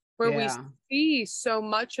media, where we Yeah. see so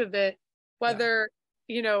much of it, Yeah. whether,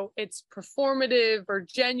 you know, it's performative or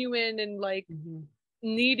genuine and like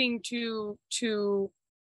needing to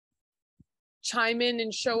chime in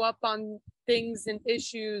and show up on things and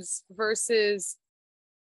issues versus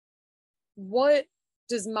what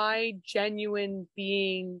does my genuine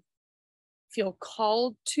being feel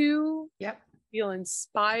called to, Yep. feel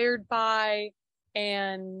inspired by,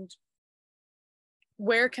 and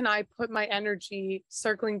where can I put my energy,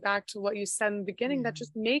 circling back to what you said in the beginning, that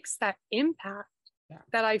just makes that impact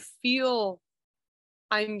that I feel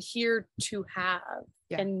I'm here to have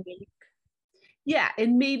and make. Yeah.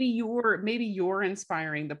 And maybe you're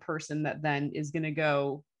inspiring the person that then is going to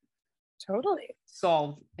go totally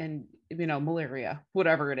solve and, you know, malaria,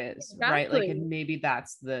 whatever it is. Exactly. Right. Like, and maybe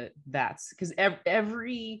that's because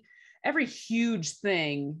every huge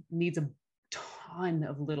thing needs a ton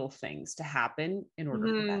of little things to happen in order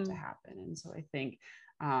for that to happen. And so I think,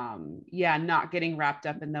 not getting wrapped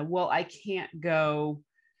up in the, well, I can't go,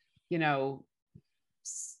 you know,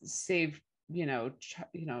 save,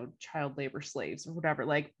 child labor slaves or whatever,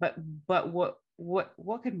 like, but what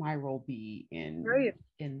could my role be in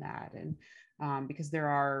that? And because there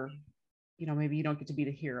are, maybe you don't get to be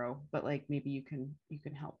the hero, but like maybe you can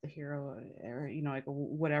help the hero, or like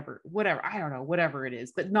whatever, I don't know, whatever it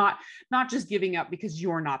is, but not just giving up because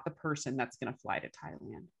you're not the person that's going to fly to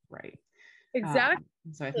Thailand, right? Exactly.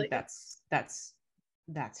 So I think that's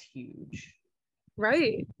huge.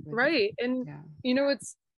 Right. And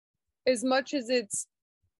it's, as much as it's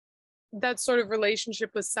that sort of relationship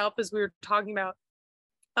with self, as we were talking about,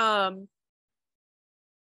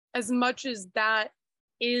 as much as that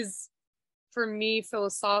is for me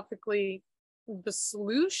philosophically the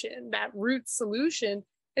solution, that root solution,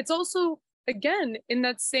 it's also, again, in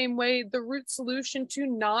that same way, the root solution to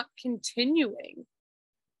not continuing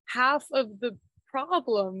half of the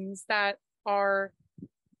problems that are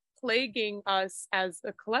plaguing us as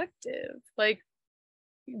a collective. Like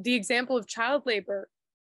the example of child labor.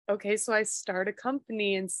 Okay, so I start a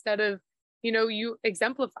company instead of, you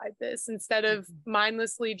exemplified this, instead of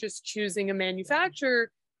mindlessly just choosing a manufacturer,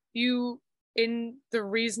 you, in the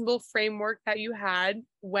reasonable framework that you had,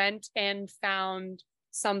 went and found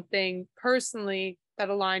something personally that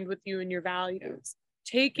aligned with you and your values.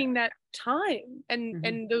 Taking that time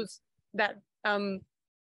and those, that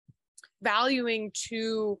valuing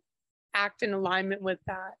to act in alignment with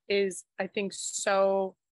that is, I think,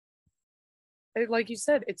 so, like you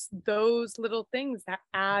said, it's those little things that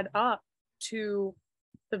add up to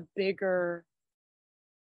the bigger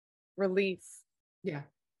relief.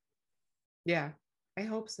 Yeah, I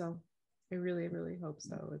hope so. I really, really hope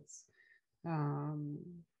so. It's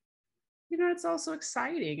it's also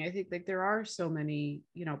exciting. I think like there are so many,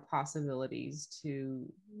 possibilities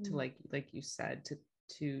to like you said,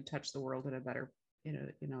 to touch the world in a better,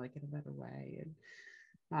 like in a better way.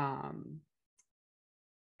 And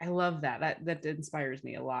I love that inspires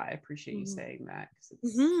me a lot. I appreciate you saying that,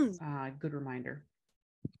 because it's a good reminder.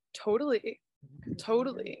 Totally.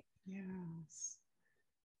 Yes.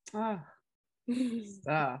 Oh,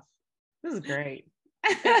 stuff. This is great.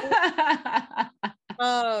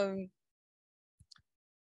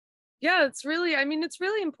 Yeah, it's really, it's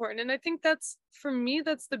really important. And I think that's, for me,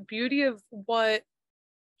 that's the beauty of what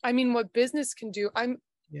business can do. I'm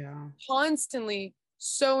constantly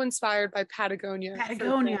so inspired by Patagonia.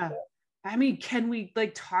 Can we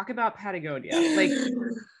like talk about Patagonia? Like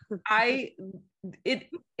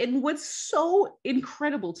and what's so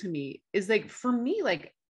incredible to me is, like, for me,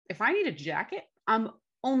 like, if I need a jacket, I'm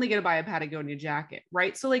only going to buy a Patagonia jacket,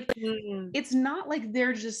 right? So like, it's not like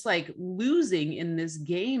they're just like losing in this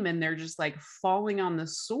game and they're just like falling on the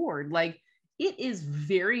sword. Like, it is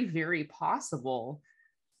very, very possible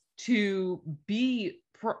to be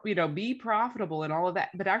profitable and all of that,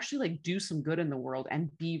 but actually like do some good in the world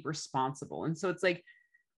and be responsible. And so it's like,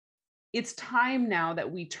 it's time now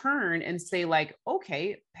that we turn and say, like,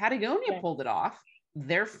 okay, Patagonia pulled it off.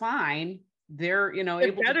 They're fine. They're,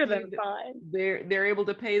 able better to than fine. They're able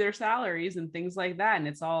to pay their salaries and things like that. And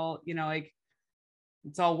it's all, like,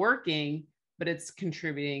 it's all working, but it's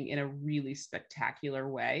contributing in a really spectacular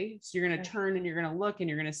way. So you're going to turn and you're going to look and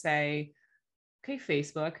you're going to say, okay,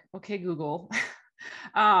 Facebook, okay, Google,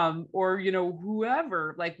 or,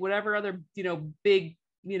 whoever, like whatever other, big,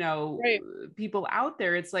 people out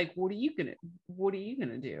there. It's like, what are you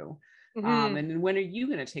gonna do? And when are you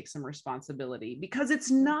going to take some responsibility? Because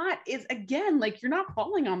it's again, like, you're not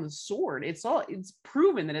falling on the sword. It's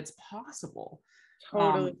proven that it's possible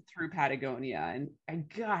through Patagonia. And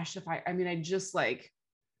gosh, I just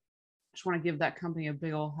want to give that company a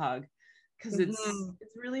big old hug, because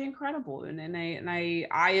it's really incredible. And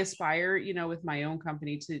I aspire, you know, with my own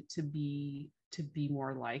company to be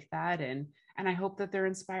more like that. And I hope that they're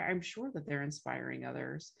inspired. I'm sure that they're inspiring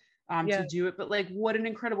others to do it. But like, what an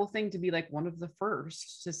incredible thing to be like one of the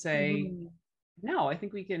first to say, no, I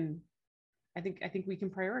think we can, I think we can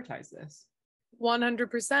prioritize this.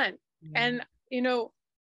 100%. And, you know,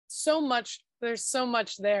 there's so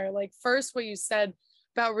much there. Like, first, what you said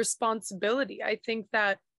about responsibility. I think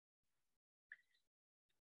that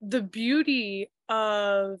the beauty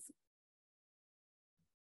of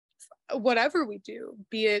whatever we do,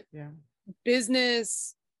 be it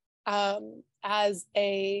business, as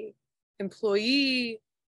a employee,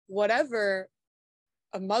 whatever,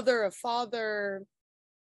 a mother, a father,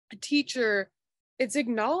 a teacher, it's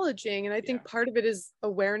acknowledging. And I think part of it is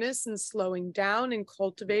awareness and slowing down and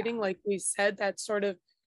cultivating, like we said, that sort of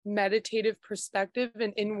meditative perspective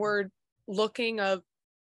and inward looking of,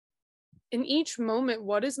 in each moment,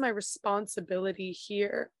 what is my responsibility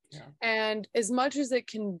here? And as much as it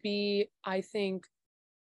can be, I think,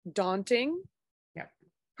 daunting,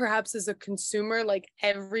 perhaps as a consumer, like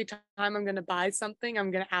every time I'm going to buy something, I'm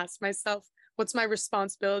going to ask myself, what's my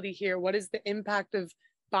responsibility here? What is the impact of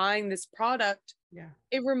buying this product?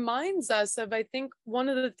 It reminds us of, I think, one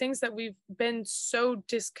of the things that we've been so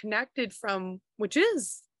disconnected from, which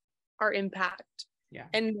is our impact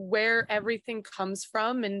and where everything comes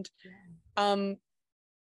from. And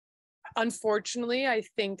unfortunately, I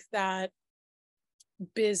think that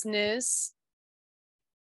business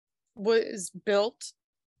was built,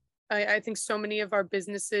 I think so many of our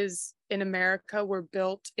businesses in America were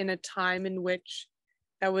built in a time in which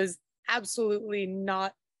that was absolutely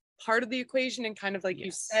not part of the equation, and kind of, like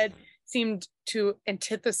you said, seemed to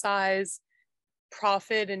antithesize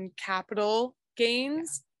profit and capital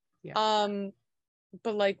gains.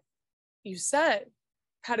 But like you said,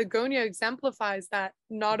 Patagonia exemplifies that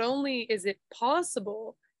not only is it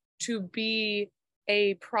possible to be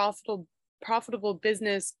a profitable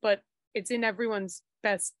business, but it's in everyone's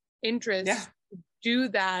best interest to do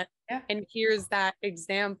that. And here's that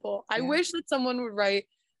example. I wish that someone would write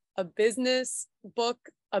a business book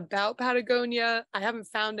about Patagonia. I haven't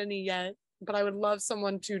found any yet, but I would love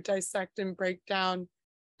someone to dissect and break down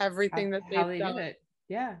everything that they've done. Did it.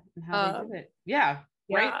 And how they did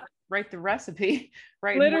it. Write the recipe,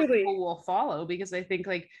 right? Literally. People will follow, because I think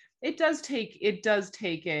like it does take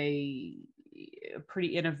a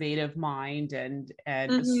pretty innovative mind and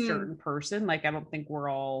a certain person. Like I don't think we're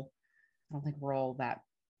all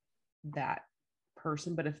that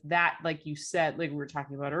person, but if that, like you said, like we were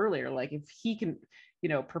talking about earlier, like if he can, you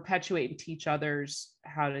know, perpetuate and teach others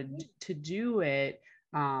how to do it,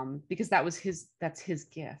 because that's his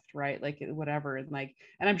gift, right? Like whatever. And like,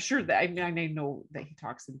 and I'm sure that I know that he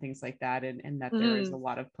talks and things like that, and that there is a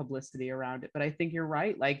lot of publicity around it, but I think you're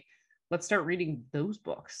right. Like, let's start reading those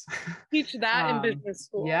books. Teach that in business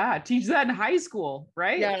school. Teach that in high school,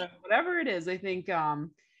 right? Like, whatever it is. I think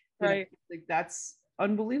like that's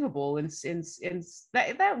unbelievable. And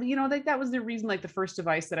that you know, like that was the reason, like the first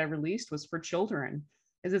device that I released was for children,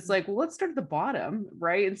 is it's like, well, let's start at the bottom,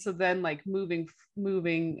 right? And so then like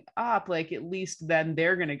moving up, like at least then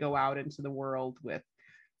they're going to go out into the world with,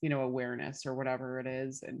 you know, awareness or whatever it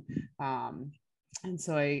is. And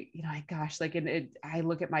so I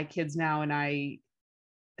look at my kids now, and I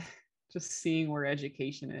just seeing where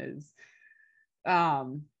education is,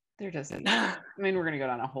 they're just, I mean, we're going to go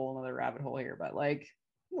down a whole another rabbit hole here, but like,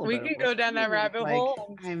 we can go down that rabbit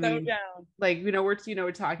hole. I mean, down. Like, you know,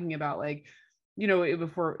 we're talking about like, you know,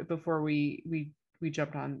 before we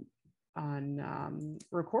jumped on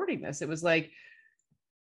recording this, it was like,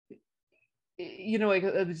 you know, like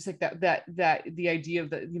just like that the idea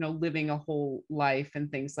of the, you know, living a whole life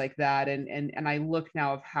and things like that. And I look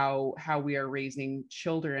now of how we are raising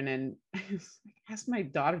children. And I asked my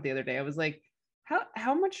daughter the other day, I was like,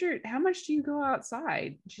 how much do you go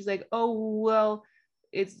outside? She's like, oh, well,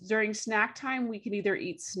 it's during snack time. We can either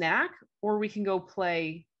eat snack or we can go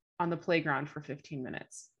play on the playground for 15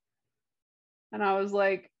 minutes. And I was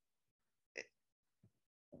like,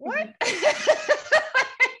 what?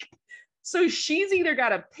 So she's either got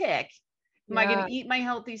to pick, am I going to eat my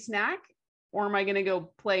healthy snack, or am I going to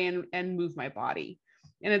go play and move my body?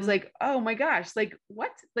 And it's like, oh my gosh, like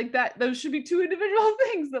what? Like that, those should be two individual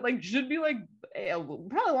things that like should be like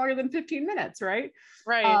probably longer than 15 minutes, right?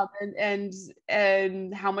 Right.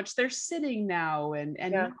 And how much they're sitting now and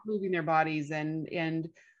not moving their bodies, and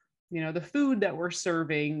you know, the food that we're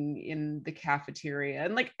serving in the cafeteria,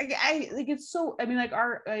 and like I like it's so, I mean, like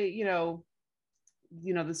our you know,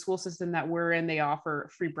 you know, the school system that we're in, they offer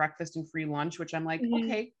free breakfast and free lunch, which I'm like,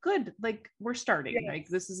 okay, good. Like we're starting, like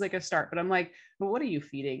this is like a start, but I'm like, but what are you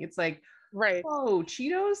feeding? It's like, right. Oh,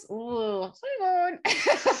 Cheetos. Oh, hang on.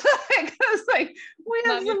 Because like we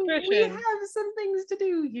have some things to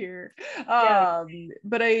do here.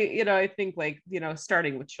 But I think like,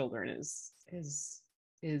 starting with children is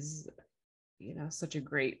such a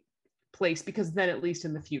great place, because then at least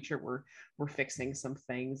in the future we're fixing some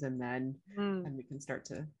things, and then and we can start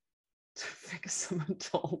to fix some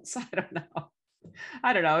adults.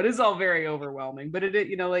 I don't know. It is all very overwhelming, but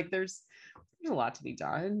it like there's a lot to be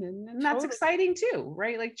done, and that's exciting too,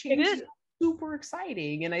 right? Like change is super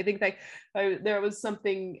exciting. And I think that there was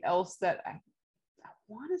something else that I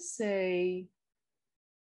want to say,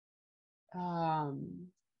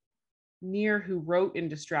 Nir, who wrote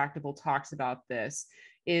Indistractable, talks about this,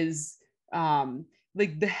 is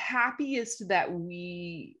like the happiest that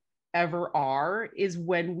we ever are is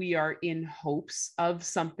when we are in hopes of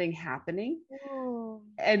something happening.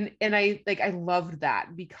 And I loved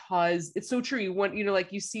that, because it's so true. You want,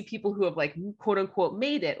 like you see people who have like quote unquote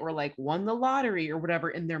made it, or like won the lottery or whatever,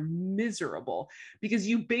 and they're miserable because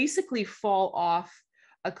you basically fall off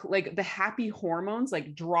like the happy hormones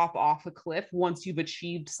like drop off a cliff once you've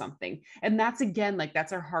achieved something. And that's, again, like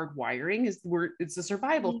that's our hard wiring, is it's a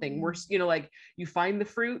survival thing. We're like you find the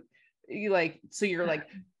fruit,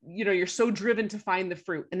 you're so driven to find the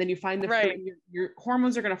fruit, and then you find the fruit, and your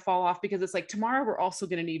hormones are going to fall off, because it's like tomorrow we're also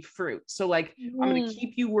going to need fruit, so like I'm going to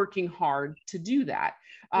keep you working hard to do that.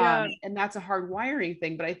 And that's a hard wiring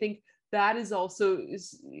thing. But I think that is also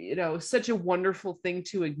such a wonderful thing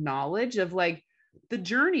to acknowledge, of like the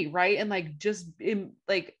journey, right? And like just in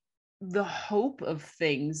like the hope of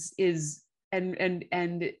things is, and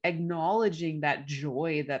acknowledging that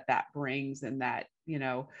joy that brings, and that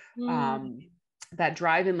that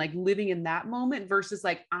drive, and like living in that moment, versus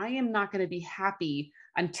like I am not going to be happy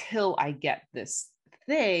until I get this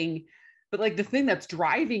thing. But like the thing that's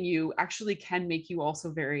driving you actually can make you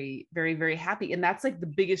also very, very, very happy, and that's like the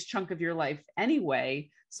biggest chunk of your life anyway.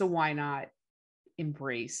 So why not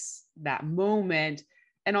embrace that moment?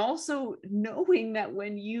 And also knowing that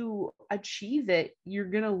when you achieve it, you're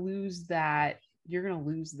going to lose that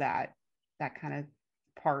kind of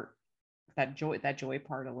part, that joy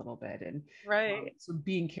part a little bit. And so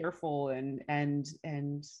being careful and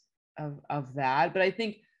of that. But I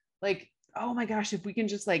think like, oh my gosh, if we can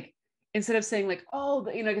just like, instead of saying like, oh,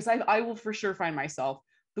 because I will for sure find myself,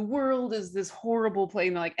 the world is this horrible place,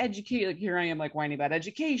 and like educate, like here I am like whining about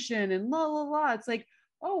education and la la la. It's like,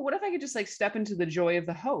 oh, what if I could just like step into the joy of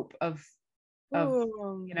the hope of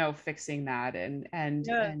fixing that, and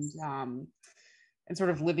sort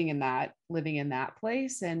of living in that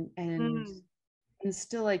place, and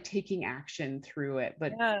still like taking action through it,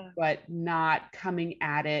 but not coming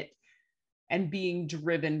at it and being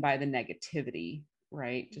driven by the negativity,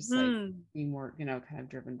 right? Just like being more, kind of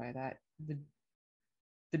driven by that,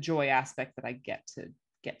 the joy aspect that I get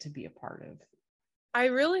to be a part of. I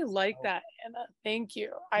really like that, Anna. Thank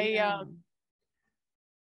you.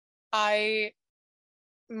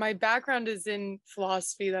 My background is in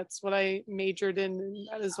philosophy. That's what I majored in, and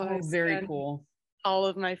that is what I very cool. All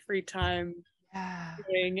of my free time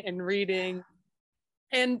doing and reading.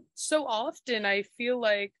 And so often I feel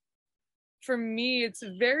like for me, it's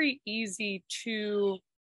very easy to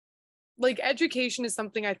like, education is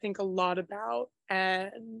something I think a lot about.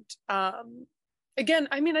 And again,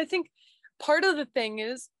 I mean, I think part of the thing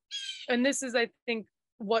is, and this is, I think,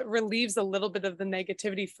 what relieves a little bit of the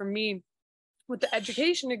negativity for me with the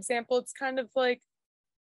education example, it's kind of like,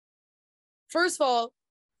 first of all,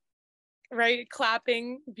 right,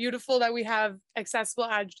 clapping, beautiful that we have accessible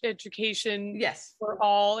education for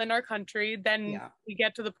all in our country. Then we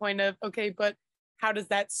get to the point of, okay, but how does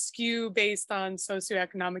that skew based on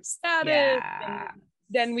socioeconomic status? And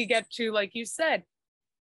then we get to, like you said,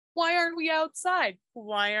 why aren't we outside?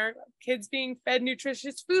 Why aren't kids being fed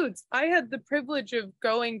nutritious foods? I had the privilege of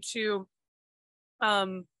going to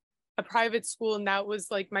a private school, and that was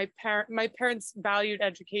like my parents valued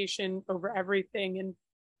education over everything.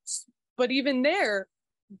 But even there,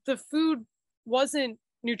 the food wasn't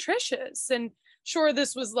nutritious. And sure,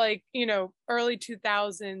 this was like, early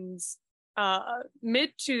 2000s,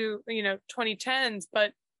 mid to, 2010s,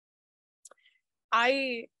 but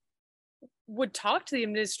I would talk to the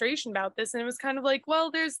administration about this, and it was kind of like,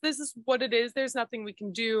 well, this is what it is. There's nothing we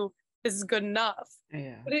can do. This is good enough.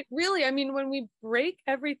 But it really, I mean, when we break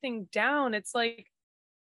everything down, it's like,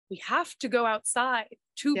 we have to go outside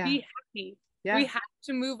to be happy. We have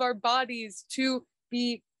to move our bodies to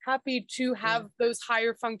be happy to have those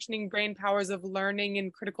higher functioning brain powers of learning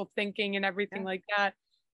and critical thinking and everything like that.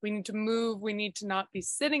 We need to move. We need to not be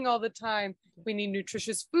sitting all the time. We need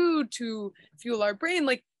nutritious food to fuel our brain.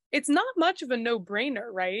 Like, it's not much of a no-brainer,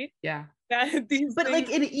 right? Yeah. That these But things- like,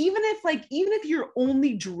 and even if you're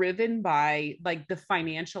only driven by like the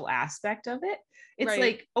financial aspect of it, it's Right.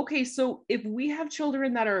 like, okay, so if we have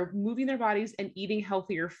children that are moving their bodies and eating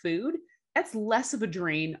healthier food, that's less of a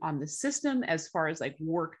drain on the system as far as like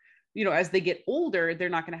work, as they get older, they're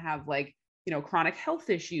not going to have like, chronic health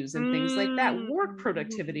issues and things like that. Work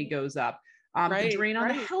productivity goes up. The drain on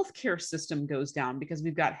the healthcare system goes down because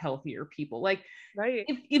we've got healthier people. Like,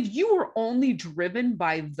 if you were only driven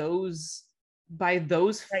by those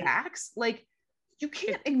facts, like, you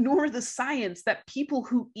can't ignore the science that people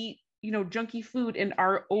who eat, junky food and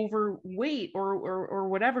are overweight or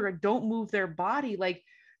whatever, don't move their body. Like,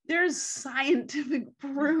 there's scientific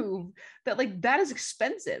proof that like that is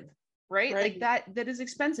expensive, right? Like that is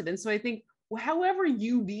expensive. And so I think however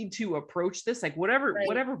you need to approach this, like whatever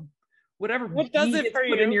what does it for put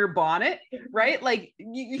you in your bonnet, right? Like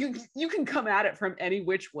you can come at it from any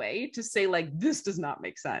which way to say like, this does not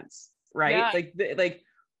make sense, right?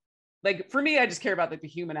 Like for me, I just care about like the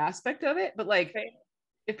human aspect of it. But like,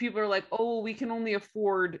 if people are like, oh, we can only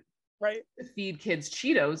afford to feed kids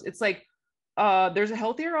Cheetos, it's like, there's a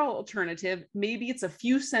healthier alternative. Maybe it's a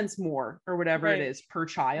few cents more or whatever it is per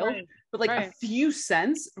child, but like a few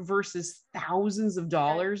cents versus thousands of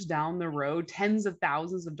dollars down the road, tens of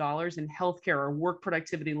thousands of dollars in healthcare or work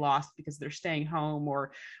productivity lost because they're staying home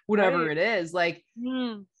or whatever it is. Like,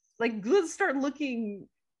 let's start looking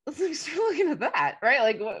at that, right?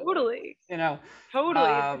 Like, totally.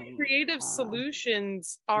 Creative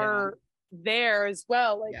solutions are there as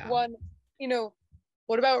well. Like one,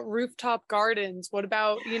 what about rooftop gardens? What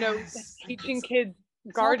about, teaching kids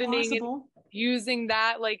gardening and using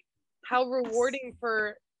that? Like, how rewarding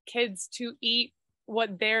for kids to eat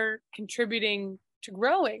what they're contributing to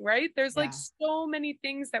growing, right? There's like so many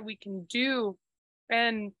things that we can do.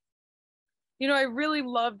 And, I really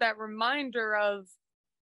love that reminder of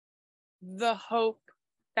the hope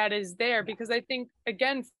that is there, because I think,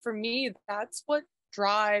 again, for me, that's what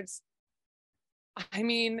drives,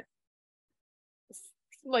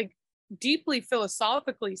 like, deeply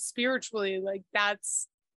philosophically, spiritually, like, that's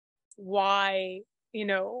why,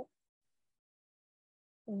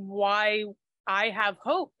 why I have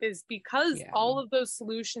hope, is because all of those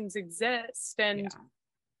solutions exist. And,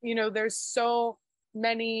 there's so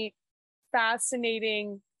many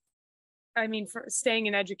fascinating, for staying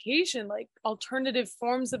in education, like alternative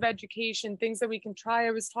forms of education, things that we can try.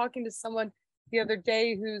 I was talking to someone the other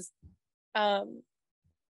day who's,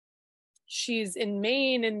 she's in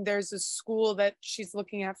Maine, and there's a school that she's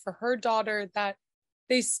looking at for her daughter that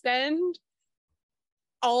they spend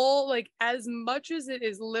all, like, as much as it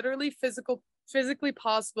is literally physically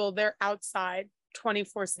possible, they're outside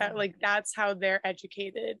 24/7. Like, that's how they're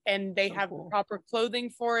educated, and they have proper clothing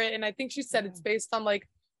for it. And I think she said it's based on like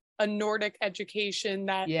a Nordic education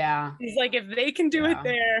that is like, if they can do it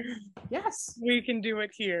there, we can do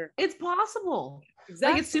it here. It's possible.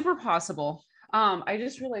 Like, it's super possible. I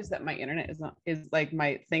just realized that my internet is like,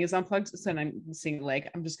 my thing is unplugged, so I'm seeing like,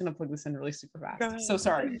 I'm just gonna plug this in really super fast. So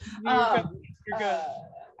sorry. You're good.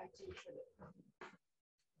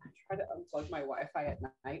 I try to unplug my Wi-Fi at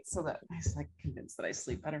night so that I'm like convinced that I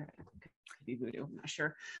sleep better. It could be voodoo, I'm not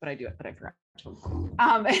sure, but I do it. But I forgot to.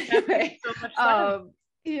 Anyway,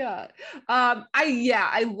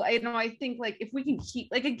 I think like, if we can keep,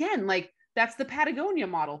 like, again, like, that's the Patagonia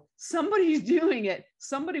model. Somebody's doing it.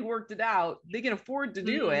 Somebody worked it out. They can afford to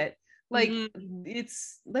do it. Like,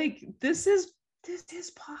 it's like, this is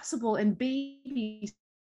possible, and baby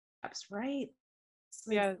steps, right? It's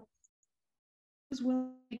like, just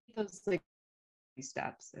willing to take those like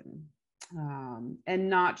steps, and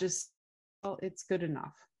not just, well, it's good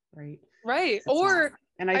enough, right? Right.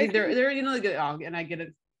 And I think they're like, and I get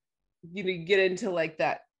it. You get into like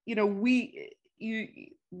that.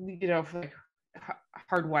 Like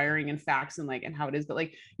hardwiring and facts and like, and how it is, but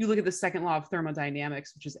like, you look at the second law of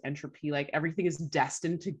thermodynamics, which is entropy. Like, everything is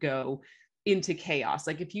destined to go into chaos.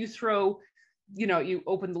 Like, if you throw, you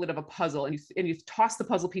open the lid of a puzzle and you toss the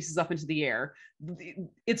puzzle pieces up into the air,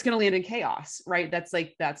 it's going to land in chaos, right? That's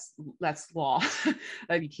law.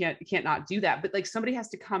 You can't not do that. But like, somebody has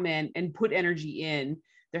to come in and put energy in.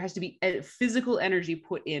 There has to be a physical energy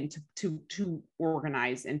put in to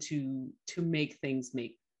organize and to make things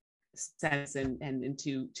make sense and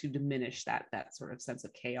to diminish that sort of sense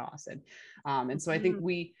of chaos. And so I think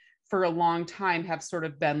for a long time have sort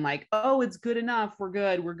of been like, oh, it's good enough, we're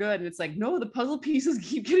good, we're good. And it's like, no, the puzzle pieces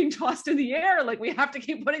keep getting tossed in the air. Like we have to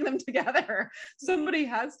keep putting them together. Somebody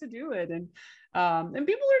has to do it. And people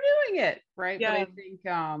are doing it, right? Yeah. But I think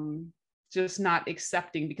just not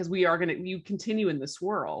accepting, because you continue in this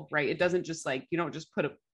swirl, right? It doesn't just like, you don't just put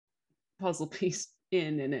a puzzle piece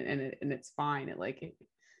in and it's fine. It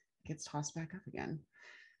gets tossed back up again.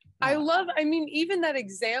 I mean, even that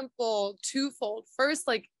example twofold. First,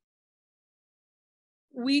 like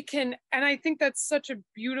we can, and I think that's such a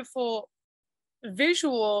beautiful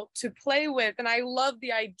visual to play with. And I love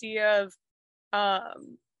the idea of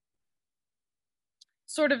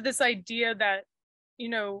sort of this idea that, you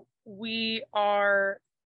know, we are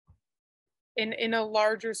in a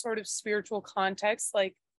larger sort of spiritual context,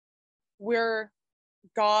 like we're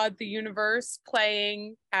God, the universe,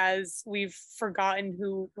 playing as we've forgotten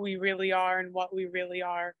who we really are and what we really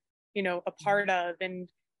are, you know, a part of. And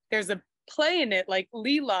there's a play in it, like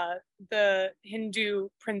Leela, the Hindu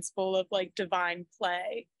principle of like divine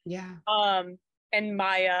play. Yeah. And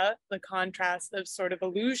Maya, the contrast of sort of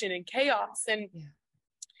illusion and chaos. And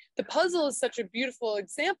the puzzle is such a beautiful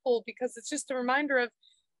example because it's just a reminder of,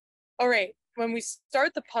 all right, when we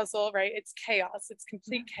start the puzzle, right, it's chaos, it's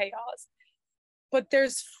complete chaos. But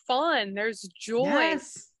there's fun, there's joy.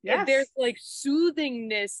 Yes. There's like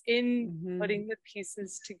soothingness in putting the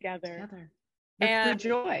pieces together. And the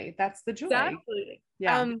joy. That's the joy. Exactly.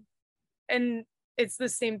 Yeah. And it's the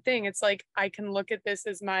same thing. It's like I can look at this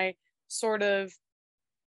as my sort of,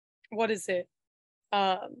 what is it?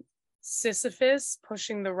 Sisyphus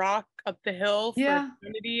pushing the rock up the hill for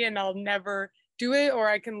eternity, and I'll never do it. Or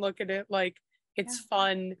I can look at it like it's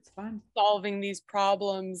fun. It's fun solving these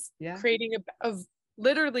problems, creating of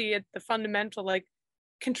literally at the fundamental, like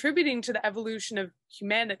contributing to the evolution of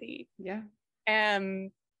humanity.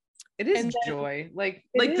 It is joy. Like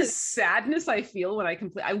the sadness I feel when I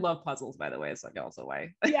complete. I love puzzles, by the way. It's like also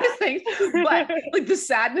why I think, but like the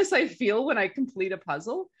sadness I feel when I complete a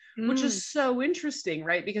puzzle, which is so interesting,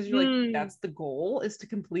 right? Because you're like, that's the goal, is to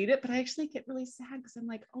complete it. But I actually get really sad because I'm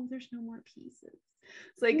like, oh, there's no more pieces.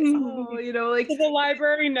 It's like, oh, you know, like to the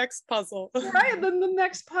library, next puzzle. Right. And then the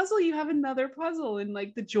next puzzle, you have another puzzle, and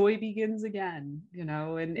like the joy begins again, you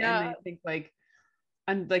know, and I think like,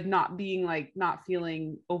 and like not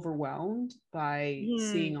feeling overwhelmed by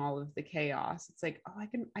seeing all of the chaos. It's like, oh, I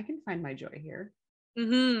can find my joy here.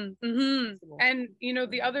 And you know,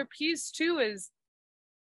 the other piece too is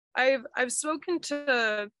I've spoken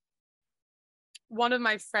to one of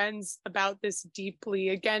my friends about this deeply.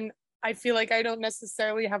 Again, I feel like I don't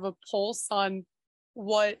necessarily have a pulse on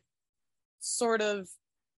what sort of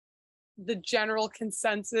the general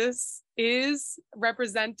consensus is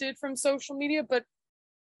represented from social media, but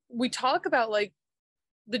we talk about like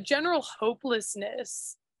the general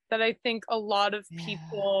hopelessness that I think a lot of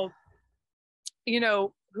people, you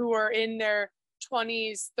know, who are in their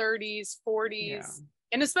 20s, 30s, 40s,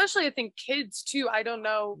 and especially I think kids too, I don't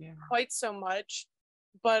know quite so much,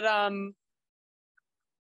 but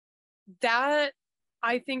that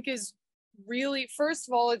I think is really, first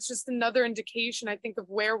of all, it's just another indication, I think, of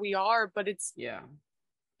where we are, but it's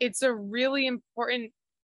a really important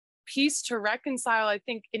piece to reconcile, I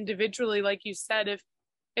think, individually. Like you said,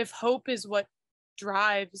 if hope is what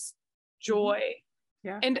drives joy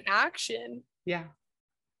and action,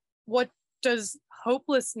 what does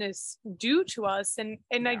hopelessness do to us? And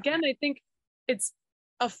again, I think it's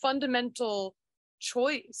a fundamental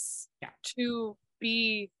choice to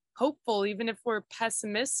be hopeful, even if we're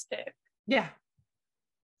pessimistic.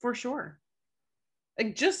 For sure.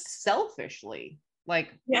 Like just selfishly,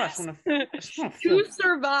 like to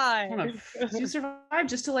survive,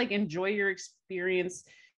 just to like enjoy your experience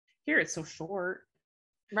here. It's so short,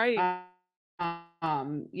 right?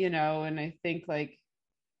 You know, and I think like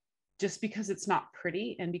just because it's not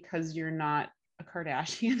pretty and because you're not a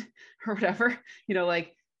Kardashian or whatever, you know,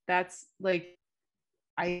 like that's like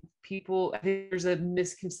I think there's a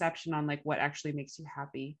misconception on like what actually makes you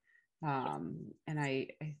happy, and I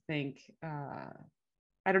think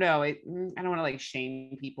I don't know. I don't want to like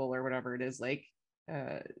shame people or whatever it is, like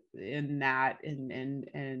in that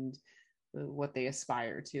and what they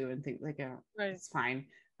aspire to, and think like, it's fine.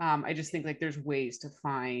 I just think like there's ways to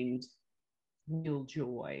find real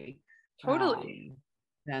joy, totally,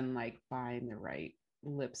 than like buying the right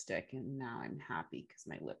lipstick and now I'm happy because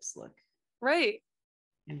my lips look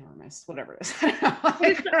enormous, whatever it is.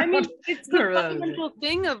 I mean, it's the fundamental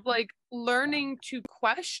thing of like learning to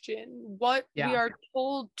question what we are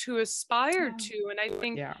told to aspire to. And I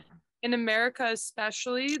think in America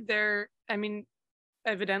especially, I mean,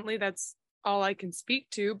 evidently that's all I can speak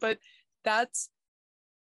to, but that's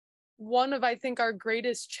one of, I think, our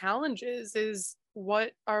greatest challenges is,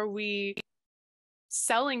 what are we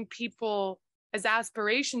selling people as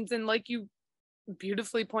aspirations? And like you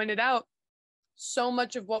beautifully pointed out, so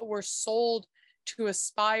much of what we're sold to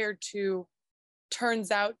aspire to turns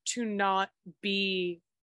out to not be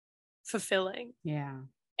fulfilling. Yeah.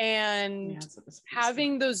 And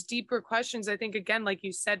having those deeper questions, I think, again, like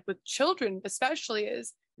you said, with children especially,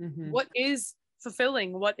 is what is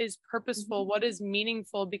fulfilling, what is purposeful, what is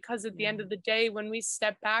meaningful? Because at the end of the day, when we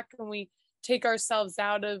step back and we take ourselves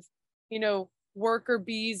out of, you know, worker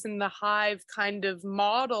bees in the hive kind of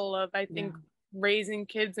model of, I think, raising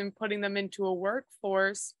kids and putting them into a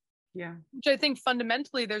workforce, which I think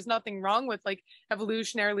fundamentally there's nothing wrong with, like,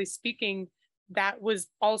 evolutionarily speaking, that was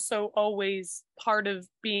also always part of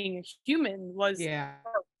being a human, was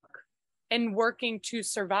work and working to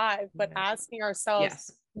survive, but asking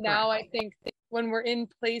ourselves now, I think, when we're in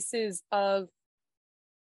places of,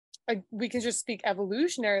 we can just speak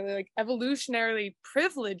evolutionarily, like evolutionarily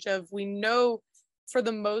privilege of, we know for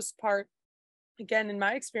the most part, again, in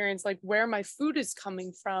my experience, like where my food is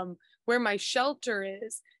coming from, where my shelter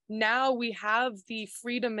is. Now we have the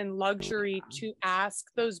freedom and luxury to ask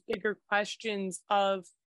those bigger questions of,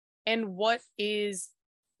 and what is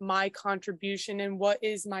my contribution, and what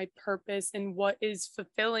is my purpose, and what is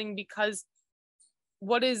fulfilling? Because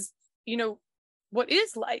what is, you know, what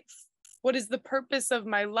is life? What is the purpose of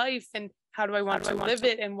my life, and how do I want to live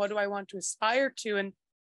it, and what do I want to aspire to? And,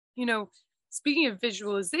 you know, speaking of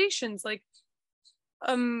visualizations, like,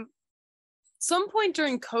 some point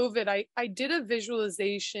during COVID, I did a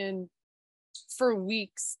visualization for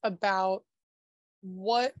weeks about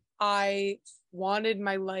what I wanted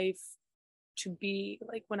my life to be.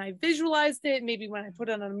 Like, when I visualized it, maybe when I put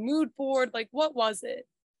it on a mood board, like, what was it?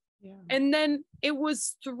 And then it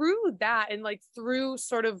was through that, and like through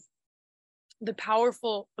sort of the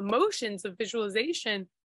powerful emotions of visualization,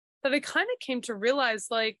 that I kind of came to realize,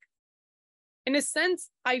 like, in a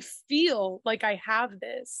sense, I feel like I have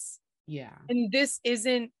this. And this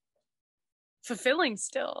isn't fulfilling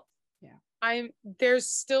still. There's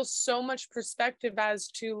still so much perspective as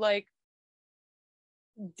to, like,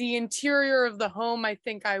 the interior of the home I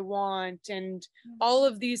think I want, and all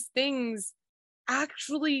of these things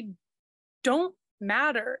actually don't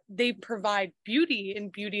matter. They provide beauty,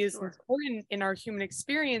 and beauty is important in our human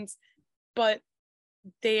experience, but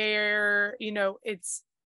they're, you know, it's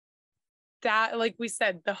that, like we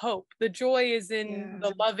said, the hope, the joy is in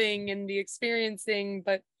the loving and the experiencing.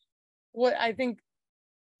 But what I think,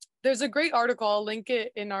 there's a great article, I'll link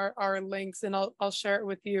it in our links, and I'll share it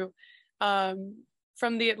with you,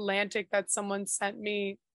 from The Atlantic, that someone sent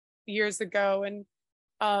me years ago. And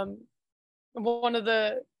one of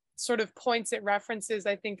the sort of points it references,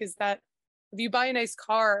 I think, is that if you buy a nice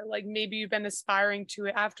car, like, maybe you've been aspiring to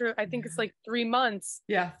it, after, I think it's like 3 months.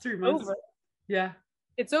 3 months. Over.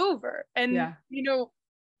 It's over. And, you know,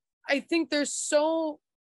 I think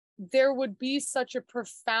there would be such a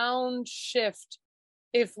profound shift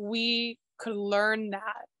if we could learn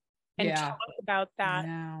that and talk about that.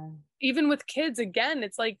 Even with kids, again,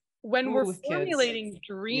 it's like, when we're formulating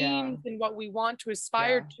dreams and what we want to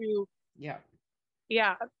aspire to,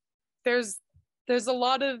 there's a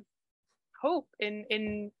lot of hope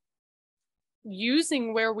in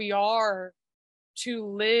using where we are to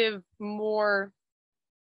live more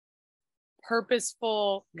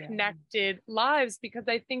purposeful, connected lives. Because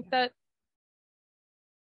I think that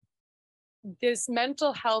this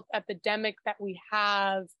mental health epidemic that we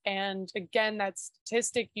have, and again, that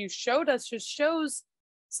statistic you showed us just shows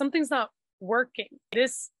something's not working.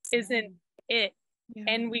 This isn't it.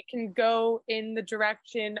 And we can go in the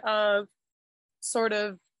direction of, sort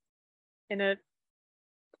of, in a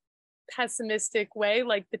pessimistic way,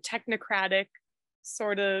 like the technocratic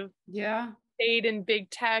sort of state in big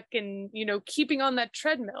tech, and, you know, keeping on that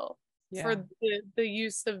treadmill, for the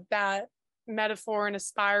use of that metaphor, and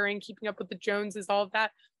aspiring, keeping up with the Joneses, all of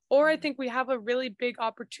that. Or I think we have a really big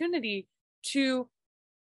opportunity to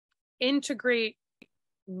integrate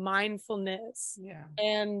mindfulness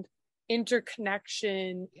and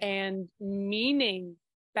interconnection and meaning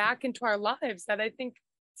back into our lives, that I think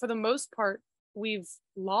for the most part we've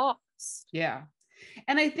lost.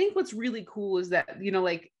 And I think what's really cool is that, you know,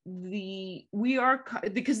 like,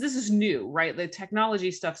 because this is new, right? The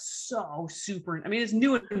technology stuff, so super, I mean, it's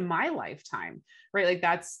new in my lifetime, right? Like,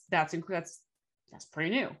 that's pretty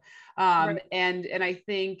new. And I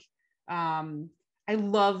think, I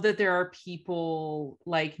love that there are people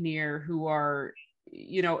like Nir who are,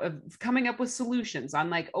 you know, coming up with solutions on,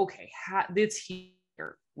 like, okay, it's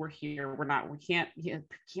here. we're here, we can't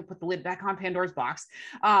put the lid back on Pandora's box.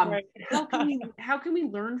 Right. how can we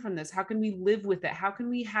learn from this? How can we live with it? How can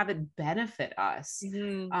we have it benefit us?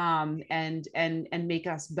 And make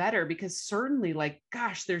us better? Because certainly, like,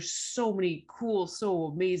 gosh, there's so many cool, so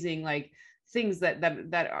amazing, like, things that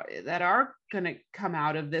are going to come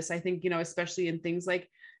out of this. I think, especially in things like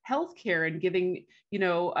healthcare and giving,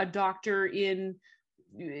 a doctor in,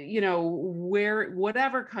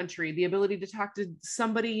 whatever country, the ability to talk to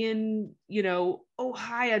somebody in,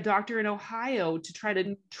 Ohio, a doctor in Ohio, to try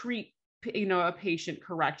to treat, a patient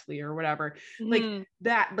correctly or whatever, like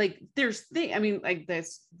that. Like, I mean, like,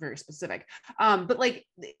 that's very specific. But like,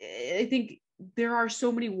 I think there are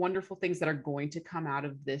so many wonderful things that are going to come out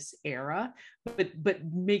of this era, but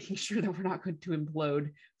making sure that we're not going to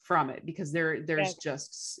implode from it, because there's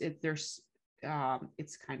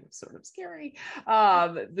it's kind of sort of scary,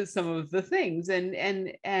 some of the things,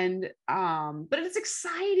 but it's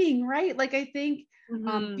exciting, right? Like, I think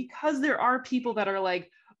because there are people that are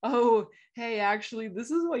like, oh, hey, actually, this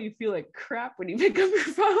is why you feel like crap when you pick up your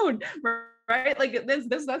phone, right? Like,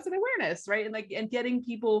 that's an awareness, right? And getting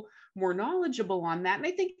people more knowledgeable on that. And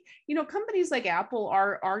I think, companies like Apple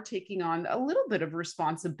are taking on a little bit of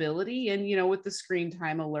responsibility, and, with the screen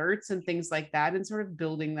time alerts and things like that, and sort of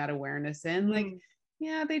building that awareness in, like,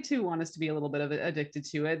 yeah, they too want us to be a little bit of addicted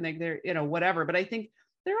to it, and like, they're, whatever. But I think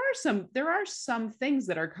there are some things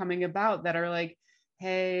that are coming about that are like,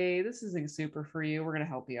 hey, this isn't super for you. We're going to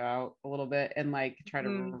help you out a little bit, and like try to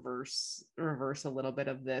reverse a little bit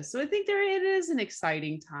of this. So I think it is an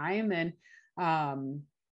exciting time. And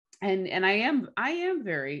I am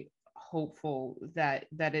very hopeful that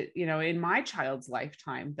it, in my child's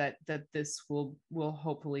lifetime, that this will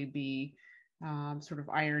hopefully be sort of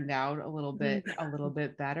ironed out a little bit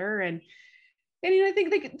better. And I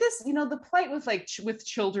think, like, this, the plight with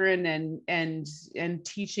children and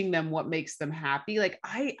teaching them what makes them happy. Like,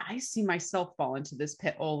 I see myself fall into this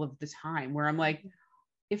pit all of the time, where I'm like,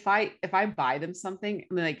 if I buy them something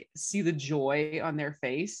and like see the joy on their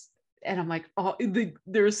face, and I'm like, oh,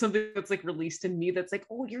 there's something that's like released in me that's like,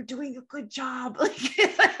 oh, you're doing a good job. Like,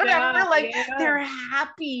 they're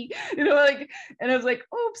happy, like, and I was like,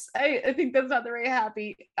 oops, I think that's not the right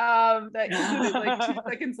happy. That like 2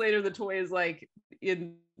 seconds later, the toy is like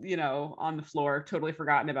in, on the floor, totally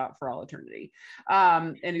forgotten about for all eternity.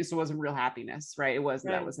 And it just wasn't real happiness, right? It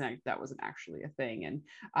wasn't, right. That wasn't actually a thing.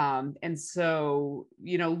 And so,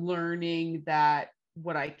 learning that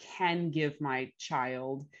what I can give my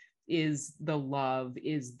child is the love,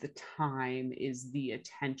 is the time, is the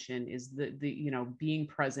attention, is the being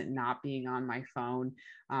present, not being on my phone,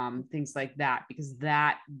 things like that, because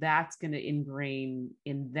that's going to ingrain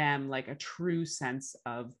in them like a true sense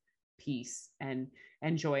of peace and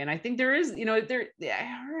joy. And I think there is, I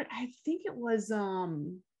think it was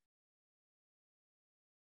trying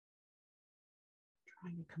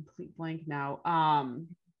to complete blank now.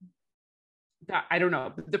 I don't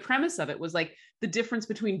know, but the premise of it was like the difference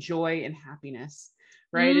between joy and happiness,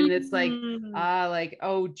 right? And it's like,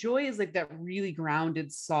 oh, joy is like that really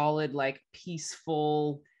grounded, solid, like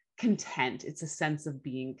peaceful content. It's a sense of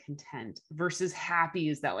being content, versus happy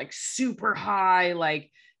is that like super high, like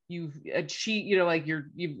you've achieved, like you've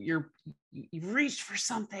reached for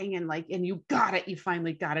something, and like, and you got it, you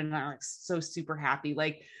finally got it, and I'm like so super happy,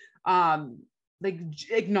 like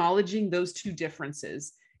acknowledging those two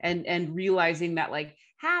differences. And realizing that like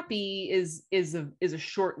happy is a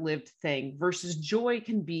short-lived thing, versus joy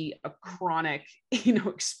can be a chronic,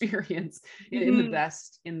 experience in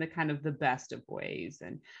the kind of the best of ways.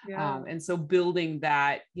 And so building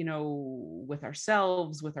that, with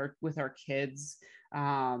ourselves, with our kids,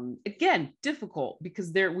 again, difficult,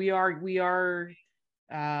 because we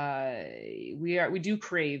do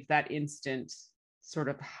crave that instant sort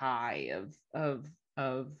of high of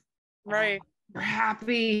right. We're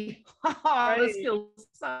happy. Right. This feels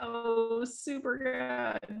so super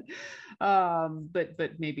good.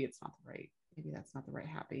 But maybe it's not maybe that's not the right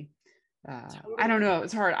happy. Totally. I don't know.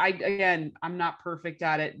 It's hard. I'm not perfect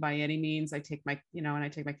at it by any means. I take my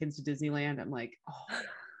kids to Disneyland. I'm like, oh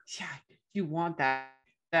yeah, you want that,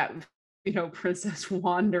 Princess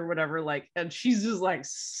Wand or whatever, like, and she's just like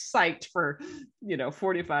psyched for,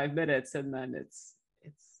 45 minutes. And then it's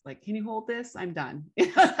like, can you hold this? I'm done.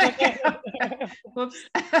 Whoops.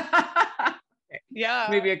 Yeah.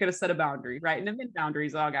 Maybe I could have set a boundary, right? And then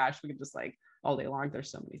boundaries, oh gosh, we could just like all day long. There's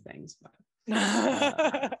so many things, but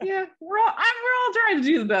yeah, we're all trying to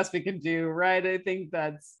do the best we can do, right? I think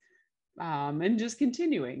that's and just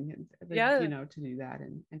continuing, to do that and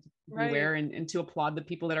to be aware and to applaud the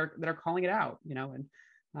people that are calling it out, and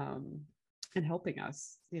and helping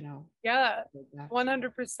us, Yeah, like that.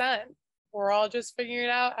 100%. We're all just figuring it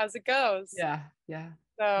out as it goes. Yeah, yeah.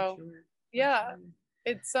 So For sure. yeah,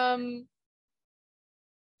 For sure.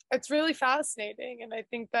 it's really fascinating. And I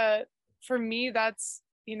think that for me, that's,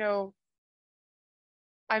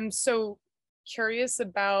 I'm so curious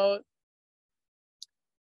about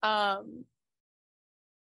um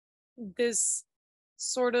this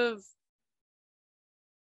sort of,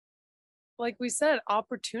 like we said,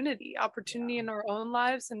 opportunity Yeah. in our own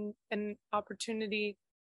lives, and opportunity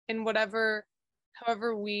in whatever,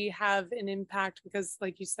 however we have an impact, because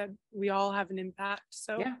like you said, we all have an impact.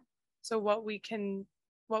 So Yeah. what we can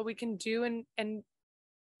do, and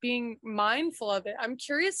being mindful of it. I'm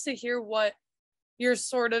curious to hear what your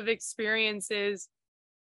sort of experience is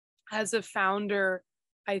as a founder,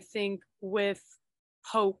 I think, with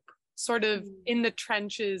hope, sort of in the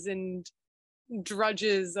trenches and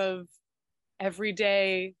drudges of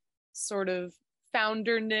everyday sort of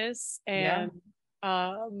founderness, Yeah. and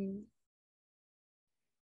um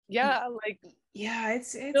yeah, like Yeah,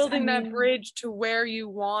 it's I building that mean, bridge to where you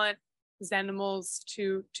want Zenimals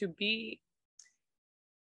to be.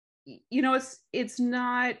 it's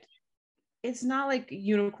not like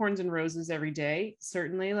unicorns and roses every day.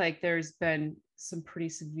 Certainly, like there's been some pretty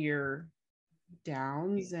severe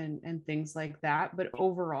downs and things like that, but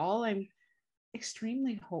overall I'm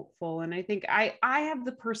extremely hopeful. And I think I have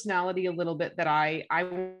the personality a little bit that I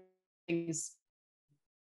want things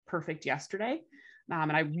perfect yesterday.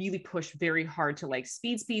 And I really push very hard to like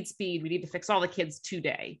speed, speed, speed. We need to fix all the kids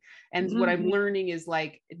today. And what I'm Mhm. learning is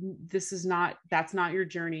like, that's not your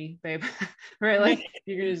journey, babe. Right? Like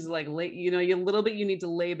you're just like, you a little bit, you need to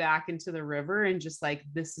lay back into the river and just like,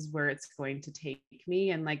 this is where it's going to take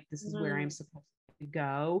me. And like, this is where I'm supposed to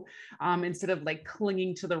go, instead of like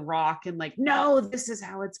clinging to the rock and like, no, this is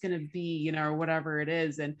how it's going to be, or whatever it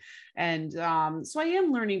is. And so I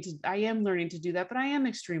am learning to do that, but I am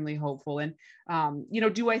extremely hopeful. And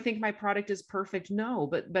do I think my product is perfect? No,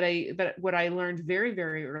 but what I learned very,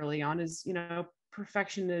 very early on is,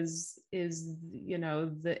 perfection is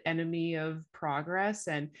the enemy of progress.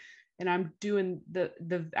 And I'm doing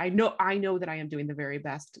I know that I am doing the very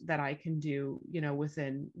best that I can do,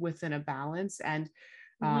 within a balance. And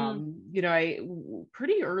Mhm. I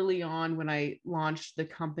pretty early on when I launched the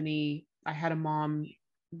company, I had a mom,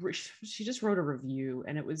 she just wrote a review,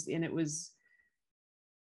 and it was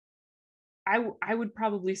I would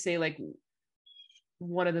probably say like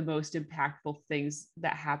one of the most impactful things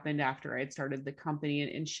that happened after I had started the company.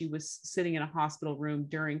 And she was sitting in a hospital room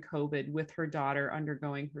during COVID with her daughter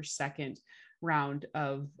undergoing her second round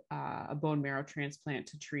of a bone marrow transplant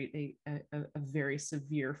to treat a very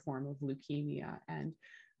severe form of leukemia. And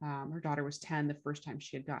her daughter was 10 the first time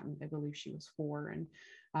she had gotten it. I believe she was 4. And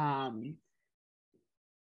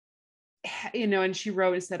and she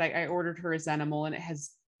wrote and said, I ordered her a Zenimal, and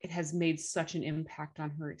it has made such an impact on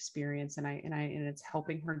her experience, and it's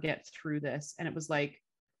helping her get through this. And it was like,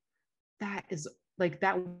 that is like,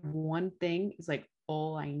 that one thing is like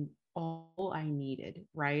all I needed,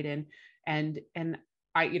 right? And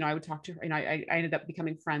I would talk to her, and I ended up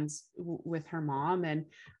becoming friends with her mom. And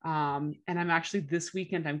I'm actually, this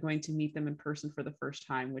weekend I'm going to meet them in person for the first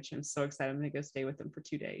time, which I'm so excited. I'm going to go stay with them for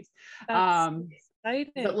 2 days. That's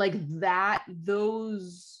But exciting. like that,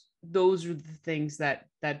 those are the things that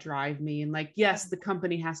drive me. And like, yes, the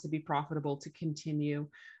company has to be profitable to continue.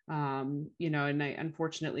 And I,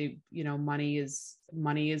 unfortunately, money is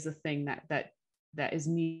a thing that is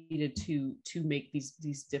needed to make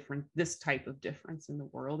this type of difference in the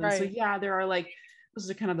world. And so, Right. yeah, there are like,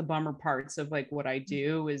 those are kind of the bummer parts of like what I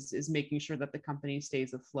do, is making sure that the company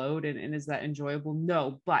stays afloat. And is that enjoyable?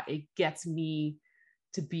 No, but it gets me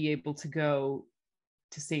to be able to go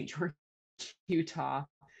to St. George, Utah,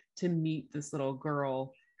 to meet this little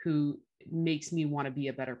girl who makes me want to be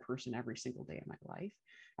a better person every single day of my life.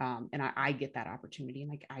 And I get that opportunity, and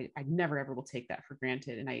like I never ever will take that for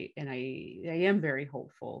granted. And I am very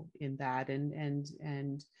hopeful in that.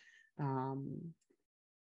 And um,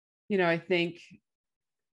 I think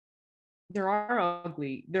there are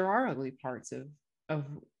ugly parts of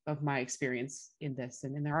of my experience in this,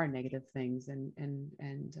 and there are negative things,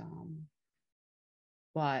 and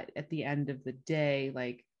but at the end of the day,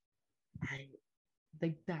 like, I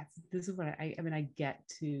like this is what I mean, I get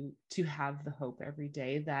to have the hope every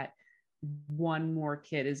day that one more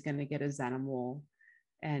kid is going to get a Zenimal,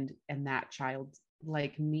 and that child,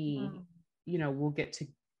 like me, will get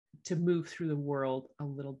to move through the world a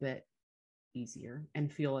little bit easier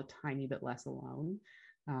and feel a tiny bit less alone,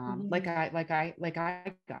 like I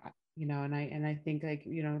got, and I think, like,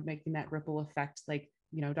 making that ripple effect, like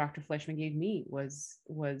Dr. Fleischman gave me was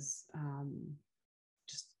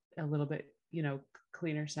just a little bit,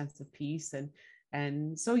 cleaner sense of peace.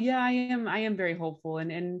 And so, yeah, I am very hopeful.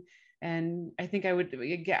 And I think I would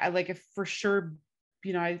get, like, if for sure,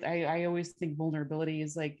 I always think vulnerability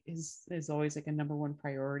is always like a number one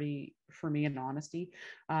priority for me, and honesty.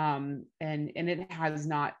 And it has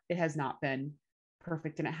not been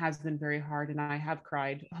perfect, and it has been very hard, and I have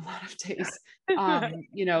cried a lot of days. But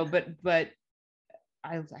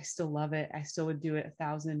I still love it. I still would do it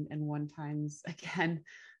 1,001 times again.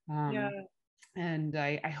 Yeah. And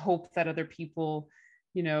I hope that other people,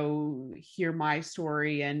 hear my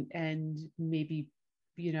story, and maybe,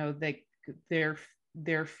 like their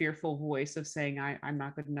fearful voice of saying, I'm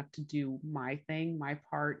not good enough to do my thing, my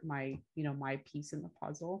part, my piece in the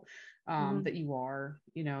puzzle, that you are,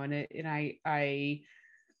 and I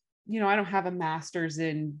don't have a master's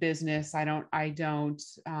in business. I don't I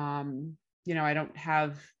don't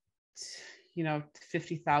have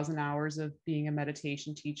 50,000 hours of being a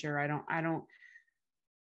meditation teacher. I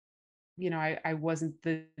wasn't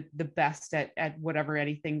the best at whatever,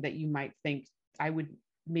 anything that you might think. I would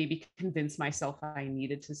maybe convince myself I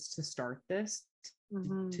needed to start this,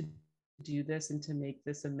 to do this, and to make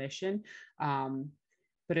this a mission.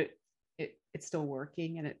 But it's still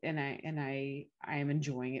working, and I am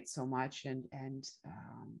enjoying it so much, and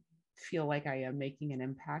feel like I am making an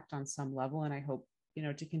impact on some level, and I hope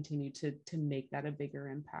to continue to make that a bigger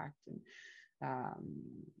impact. And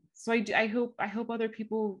so I hope other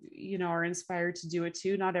people are inspired to do it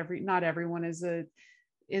too. Not everyone is an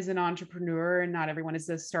entrepreneur, and not everyone is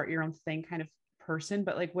a start your own thing kind of person,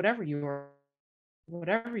 but like whatever your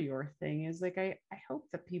thing is, like I hope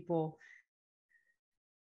that people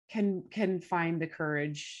can find the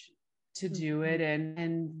courage to do it,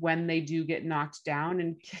 and when they do get knocked down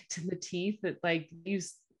and kicked in the teeth, that like you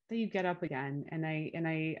get up again. And I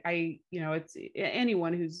it's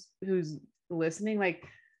anyone who's listening, like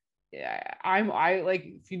I like,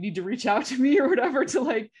 if you need to reach out to me or whatever, to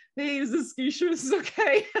like, hey, is this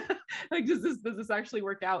okay? Like, does this actually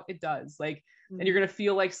work out? It does. Like, and you're gonna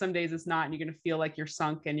feel like some days it's not, and you're gonna feel like you're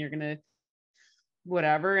sunk, and you're gonna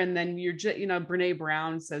whatever, and then you're just, Brene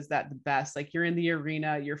Brown says that the best, like, you're in the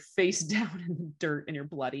arena, you're face down in the dirt, and you're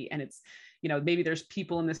bloody, and it's, maybe there's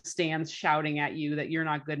people in the stands shouting at you that you're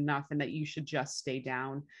not good enough and that you should just stay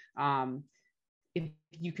down. If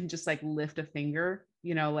you can just like lift a finger,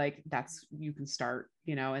 like that's, you can start,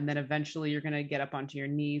 and then eventually you're going to get up onto your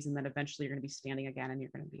knees, and then eventually you're going to be standing again, and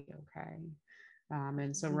you're going to be okay.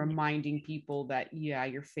 And so reminding people that, yeah,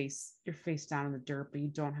 you're face down in the dirt, but you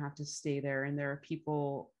don't have to stay there. And there are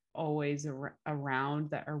people always around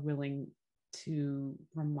that are willing to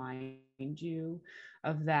remind you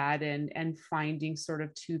of that, and finding sort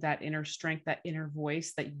of to that inner strength, that inner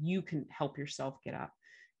voice, that you can help yourself get up.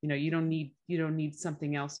 You don't need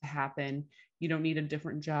something else to happen. You don't need a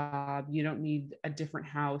different job. You don't need a different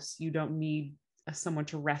house. You don't need someone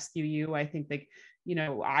to rescue you. I think that,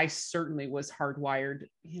 I certainly was hardwired,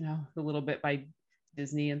 a little bit by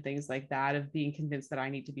Disney and things like that, of being convinced that I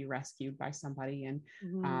need to be rescued by somebody. And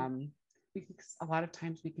because a lot of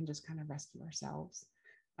times we can just kind of rescue ourselves.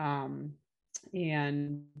 And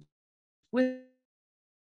with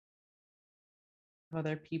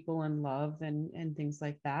other people and love and things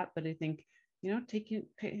like that. But I think, taking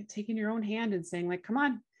your own hand and saying, like, come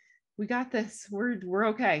on, we got this. We're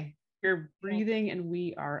okay. You're breathing, and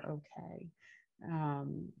we are okay.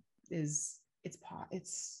 It's possible.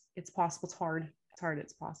 It's hard.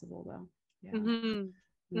 It's possible though. Yeah.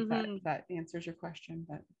 That answers your question,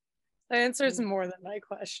 but that answers more than my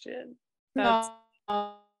question.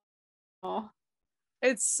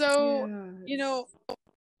 It's so, yes.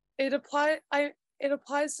 it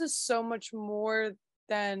applies to so much more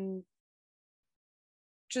than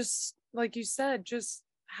just, like you said, just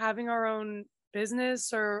having our own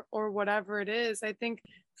business or whatever it is. I think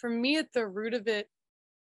for me, at the root of it,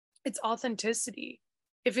 it's authenticity.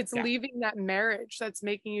 If it's leaving that marriage that's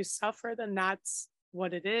making you suffer, then that's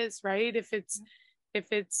what it is, right? If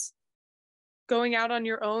it's going out on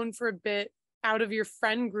your own for a bit, out of your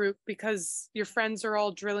friend group because your friends are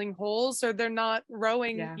all drilling holes, or they're not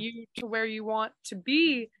rowing you to where you want to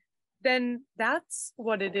be, then that's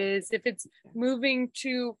what it is. If it's moving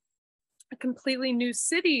to a completely new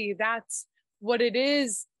city, that's what it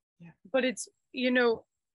is. But it's,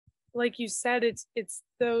 like you said, it's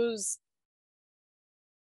those,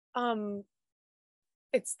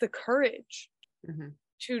 it's the courage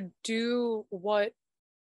to do what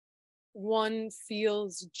one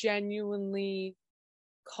feels genuinely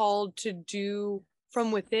called to do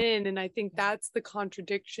from within. And I think that's the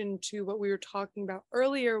contradiction to what we were talking about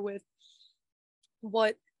earlier with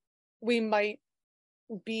what we might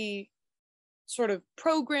be sort of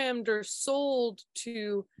programmed or sold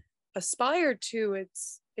to aspire to.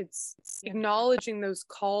 It's acknowledging those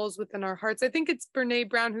calls within our hearts. I think it's Brene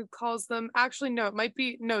Brown who calls them, actually no,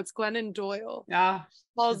 it's Glennon Doyle. Yeah,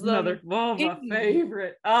 calls another them my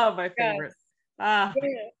favorite. Oh, my favorite. Yeah.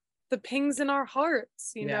 The pings in our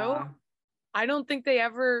hearts, you know. I don't think they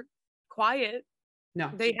ever quiet. No,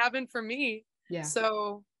 they haven't for me. Yeah.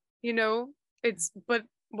 So, you know, but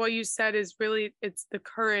what you said is really, it's the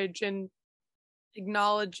courage and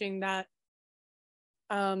acknowledging that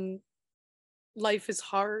life is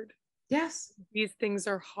hard. Yes. These things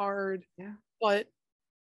are hard. Yeah. But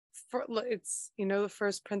it's, you know, the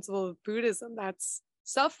first principle of Buddhism, that's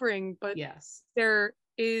suffering, but yes, there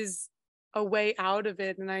is a way out of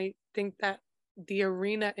it. And I think that the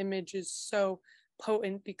arena image is so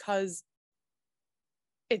potent because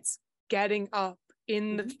it's getting up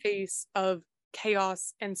in the face of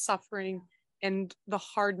chaos and suffering and the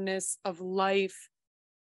hardness of life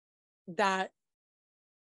that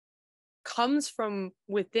comes from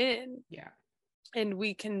within. Yeah. And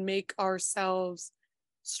we can make ourselves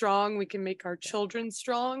strong. We can make our children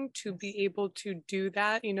strong to be able to do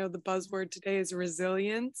that. You know, the buzzword today is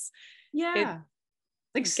resilience. Yeah.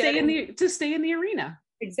 Stay in the arena.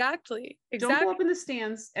 Exactly. Don't go up in the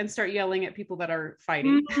stands and start yelling at people that are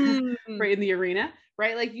fighting right in the arena,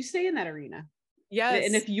 right? Like, you stay in that arena. Yes.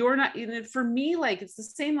 And if you're not, and for me, like, it's the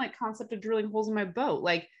same like concept of drilling holes in my boat.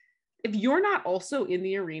 Like, if you're not also in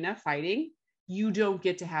the arena fighting, you don't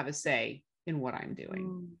get to have a say in what I'm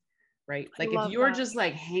doing. Right? Like, if you're just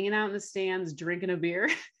like hanging out in the stands drinking a beer,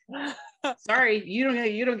 sorry, you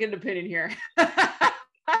don't get an opinion here.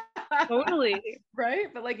 Totally. Right?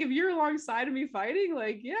 But like, if you're alongside of me fighting,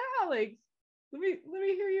 like, yeah, like, let me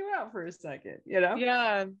hear you out for a second, you know?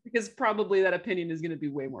 Yeah. Because probably that opinion is going to be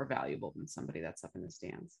way more valuable than somebody that's up in the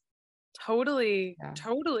stands. Totally. Yeah.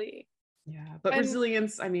 Totally. Yeah. But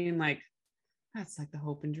resilience, I mean, like, that's like the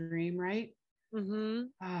hope and dream, right?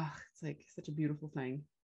 It's like such a beautiful thing.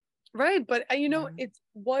 Right. But you know, it's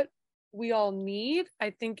what we all need.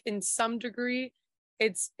 I think in some degree,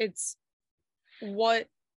 it's what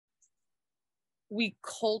we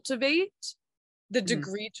cultivate, the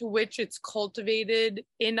degree to which it's cultivated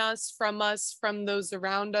in us, from those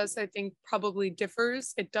around us, I think probably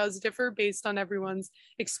differs. It does differ based on everyone's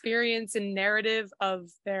experience and narrative of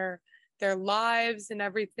their lives and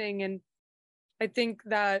everything. And I think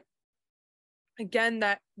that, again,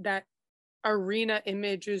 that arena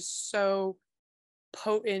image is so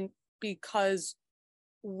potent because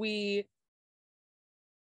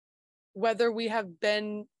whether we have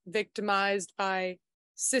been victimized by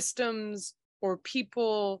systems or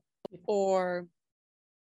people or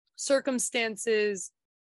circumstances,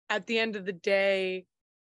 at the end of the day,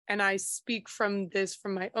 and I speak from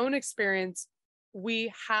my own experience,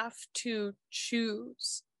 we have to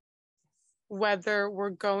choose whether we're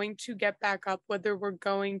going to get back up, whether we're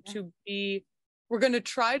going to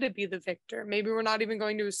try to be the victor. Maybe we're not even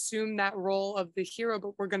going to assume that role of the hero,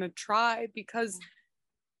 but we're going to try, because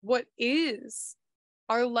what is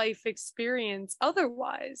our life experience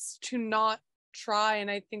otherwise to not try?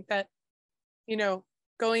 And I think that, you know,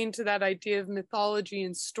 going into that idea of mythology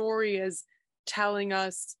and story as telling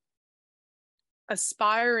us,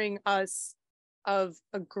 aspiring us of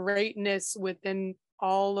a greatness within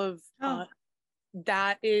all of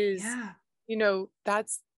that is, you know,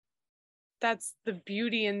 that's the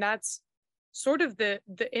beauty, and that's sort of the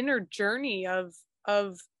inner journey of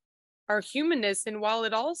our humanness. And while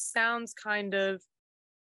it all sounds kind of,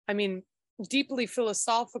 I mean, deeply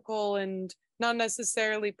philosophical and not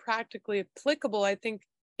necessarily practically applicable, I think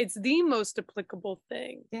it's the most applicable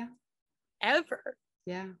thing ever.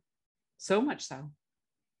 Yeah. So much so.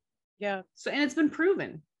 Yeah. So, and it's been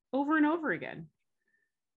proven over and over again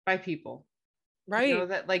by people. Right. You know,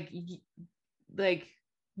 that like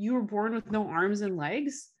you were born with no arms and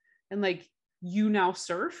legs, and like you now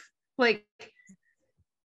surf. Like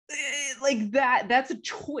that's a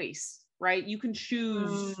choice, right? You can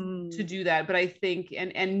choose to do that. But I think,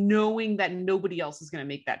 and knowing that nobody else is going to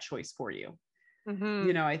make that choice for you.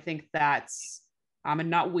 You know, I think that's and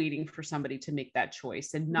not waiting for somebody to make that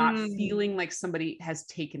choice, and not feeling like somebody has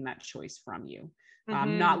taken that choice from you.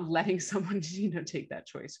 Not letting someone, you know, take that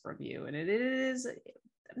choice from you. And it is,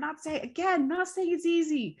 I'm not saying it's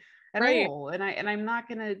easy at all. And I'm not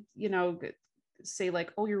gonna, you know, say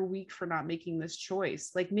like, oh, you're weak for not making this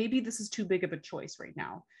choice. Like, maybe this is too big of a choice right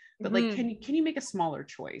now, but like, can you make a smaller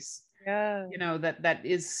choice? Yeah. You know, that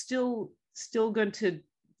is still going to,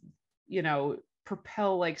 you know,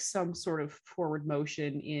 propel like some sort of forward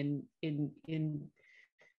motion in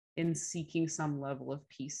in seeking some level of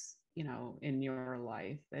peace, you know, in your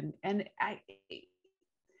life. And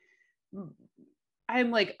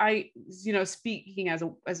I'm like, you know, speaking as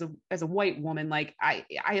a white woman, like I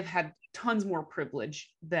have had tons more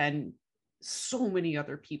privilege than so many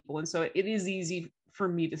other people. And so it is easy for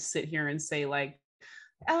me to sit here and say like,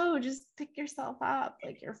 oh, just pick yourself up,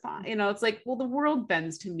 like you're fine. You know, it's like, well, the world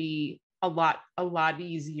bends to me a lot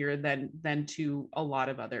easier than to a lot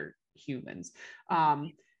of other humans.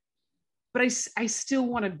 But I still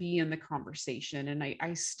want to be in the conversation, and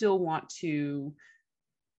I still want to,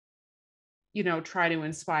 you know, try to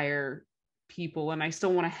inspire people, and I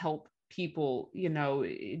still want to help people, you know,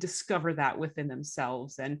 discover that within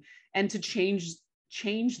themselves, and to change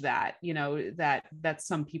that, you know, that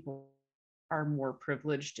some people are more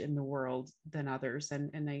privileged in the world than others.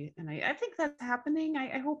 And I think that's happening.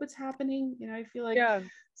 I hope it's happening. You know, I feel like Yeah.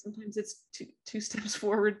 sometimes it's two steps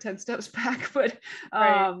forward, 10 steps back, but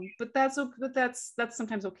Right. but that's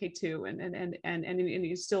sometimes okay too. And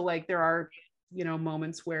you still, like, there are, you know,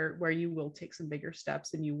 moments where you will take some bigger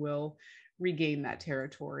steps and you will regain that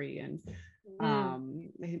territory. And I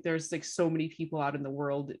think there's like so many people out in the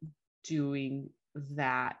world doing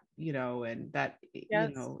that, you know, and that, you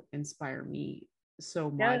Yes. know, inspire me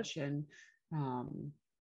so Yes. much. And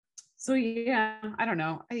so yeah, I don't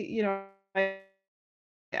know, I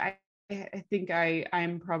I think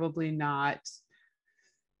I'm probably not,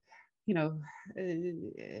 you know,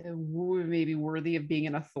 maybe worthy of being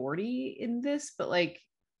an authority in this, but like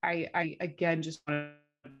I again just want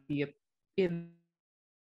to be in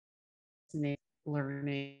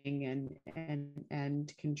learning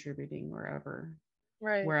and contributing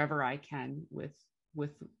Right. wherever I can with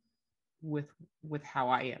with with how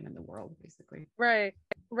I am in the world, basically. Right.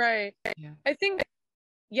 Right. Yeah. I think,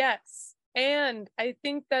 yes. And I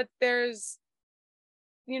think that there's,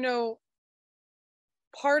 you know,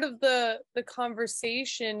 part of the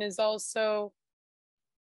conversation is also,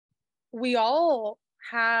 we all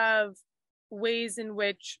have ways in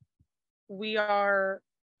which we are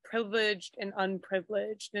privileged and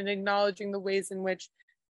unprivileged, and acknowledging the ways in which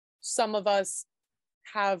some of us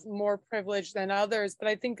have more privilege than others. But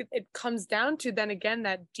I think it comes down to, then again,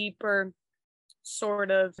 that deeper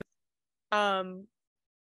sort of um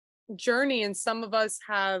journey. And some of us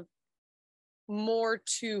have more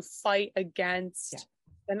to fight against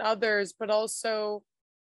than others, but also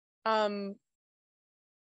um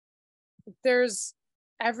there's,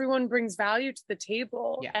 everyone brings value to the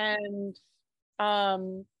table. And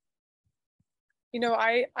um you know,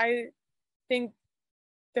 I think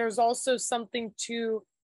there's also something to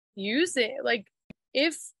use it. Like,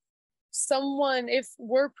 if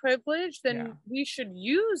we're privileged, then we should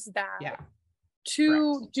use that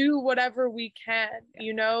to Correct. do whatever we can,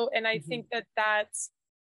 you know. And I think that's,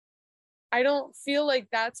 I don't feel like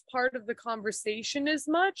that's part of the conversation as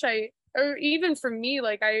much. Or even for me,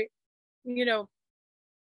 like, you know,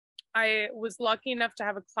 I was lucky enough to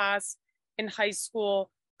have a class in high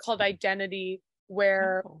school called Identity,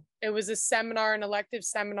 where it was a seminar, an elective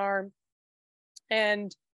seminar,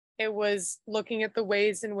 and it was looking at the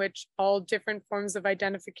ways in which all different forms of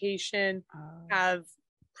identification have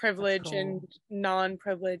privilege and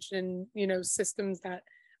non-privilege, and, you know, systems that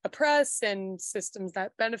oppress and systems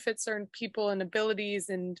that benefit certain people and abilities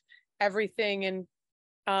and everything. And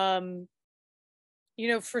you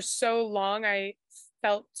know, for so long I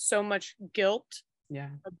felt so much guilt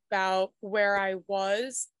about where I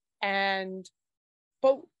was.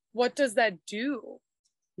 But what does that do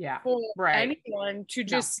for anyone to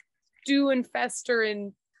just do and fester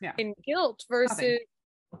in guilt versus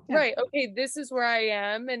right, okay, this is where I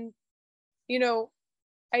am. And, you know,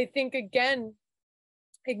 I think, again,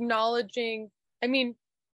 acknowledging, I mean,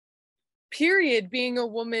 period, being a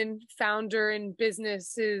woman founder in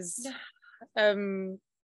business is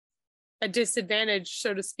a disadvantage,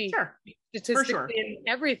 so to speak, statistically, in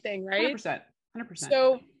everything, right? 100%.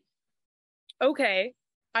 So, okay,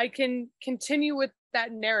 I can continue with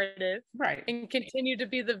that narrative, and continue to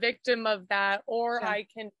be the victim of that, or I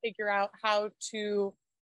can figure out how to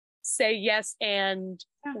say yes, and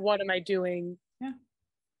what am I doing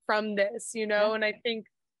from this, you know? And I think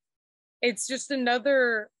it's just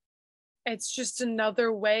another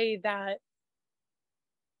way that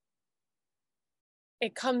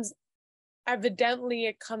it comes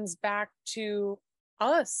back to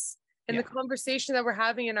us and the conversation that we're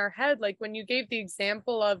having in our head. Like, when you gave the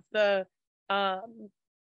example of the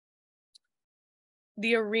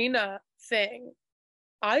arena thing,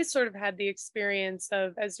 I sort of had the experience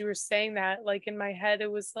of, as you were saying that, like, in my head,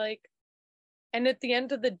 it was like, and at the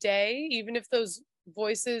end of the day, even if those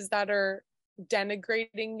voices that are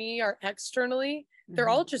denigrating me are externally, they're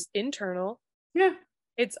Mhm. all just internal. Yeah.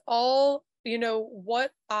 It's all,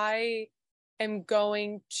 what I am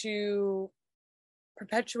going to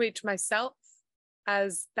perpetuate to myself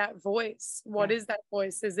as that voice. What is that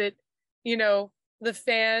voice? Is it, the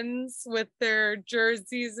fans with their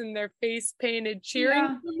jerseys and their face painted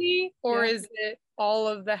cheering for me? Or is it all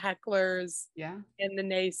of the hecklers and the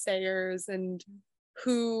naysayers? And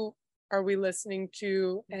who are we listening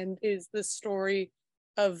to? And is the story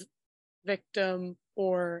of victim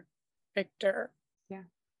or victor? Yeah.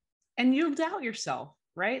 And you'll doubt yourself,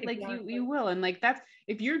 right? Exactly. Like you will. And like that's,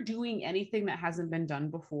 if you're doing anything that hasn't been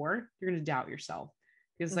done before, you're going to doubt yourself.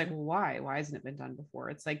 It's like, well, why hasn't it been done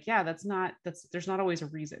before? It's like, yeah, there's not always a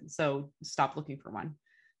reason. So stop looking for one.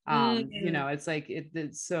 It's like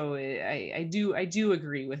I do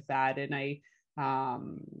agree with that. And I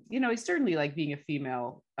certainly, like, being a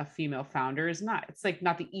female founder is not, it's like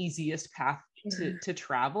not the easiest path to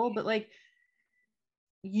travel, but like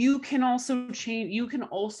you can also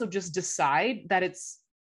just decide that it's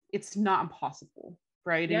not impossible.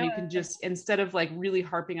 Right. And you can just, instead of like really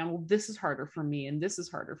harping on, well, this is harder for me and this is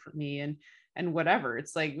harder for me and whatever,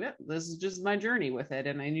 it's like, this is just my journey with it.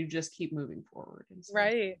 And you just keep moving forward. And so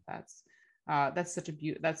that's such a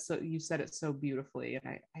you said it so beautifully.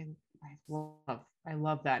 And I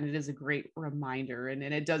love that. And it is a great reminder, and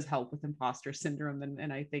it does help with imposter syndrome.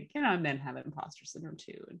 And I think, men have imposter syndrome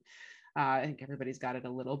too. And I think everybody's got it a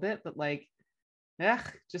little bit, but like,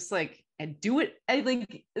 just like, and do it. I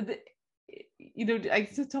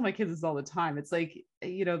tell my kids this all the time. It's like,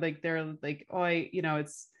 like they're like, oh,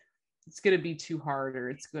 it's going to be too hard, or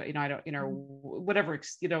it's good. I don't, whatever,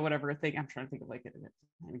 whatever thing. I'm trying to think of like an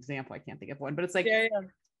example. I can't think of one, but it's like,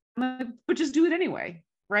 but just do it anyway.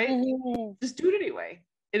 Right. Mm-hmm. Just do it anyway.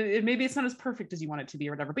 It maybe it's not as perfect as you want it to be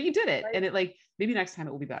or whatever, but you did it. Right. And it, like, maybe next time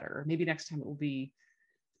it will be better. Or maybe next time it will be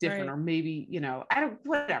different, or maybe, I don't,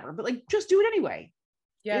 whatever, but like, just do it anyway.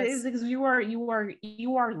 Yes. It is, because you are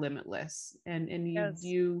limitless, and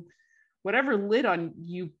you whatever lid on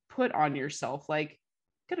you put on yourself, like,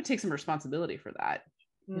 got to take some responsibility for that,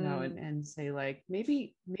 and say like,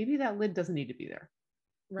 maybe that lid doesn't need to be there.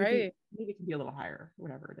 Right. Maybe it can be a little higher,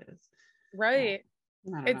 whatever it is. Right.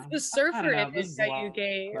 It's the surfer image that you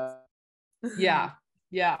gave. Yeah.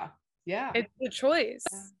 It's the choice.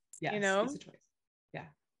 Yes, it's a choice.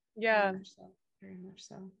 Yeah. Very much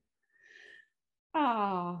so.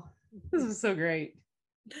 Oh, this is so great.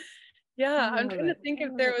 Yeah, I'm trying to think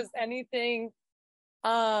if there was anything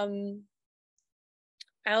else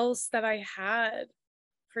that I had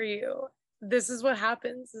for you. This is what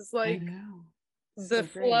happens. It's like the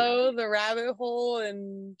flow, the rabbit hole,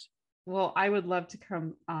 and well, I would love to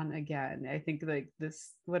come on again. I think like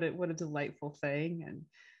this, what a delightful thing, and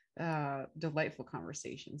delightful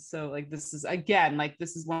conversation. So like, this is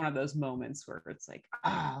one of those moments where it's like,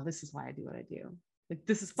 this is why I do what I do. Like,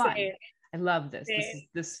 this is fun. I love this.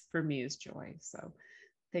 This for me is joy. So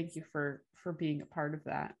thank you for being a part of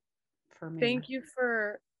that for me. Thank you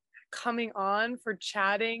for coming on, for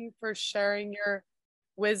chatting, for sharing your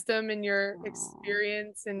wisdom and your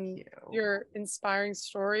experience and your inspiring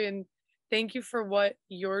story. And thank you for what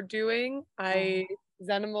you're doing.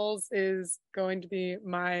 Zenimals is going to be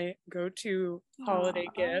my go-to holiday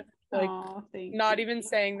gift. Like, not even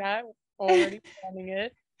saying that, already planning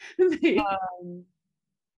it.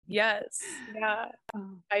 Yes. Yeah.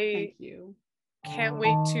 Thank you. Can't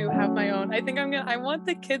wait to have my own. I think I want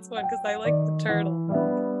the kids one because I like the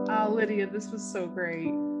turtle. Oh, Lydia, this was so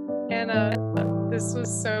great. Anna, this was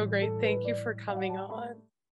so great. Thank you for coming on.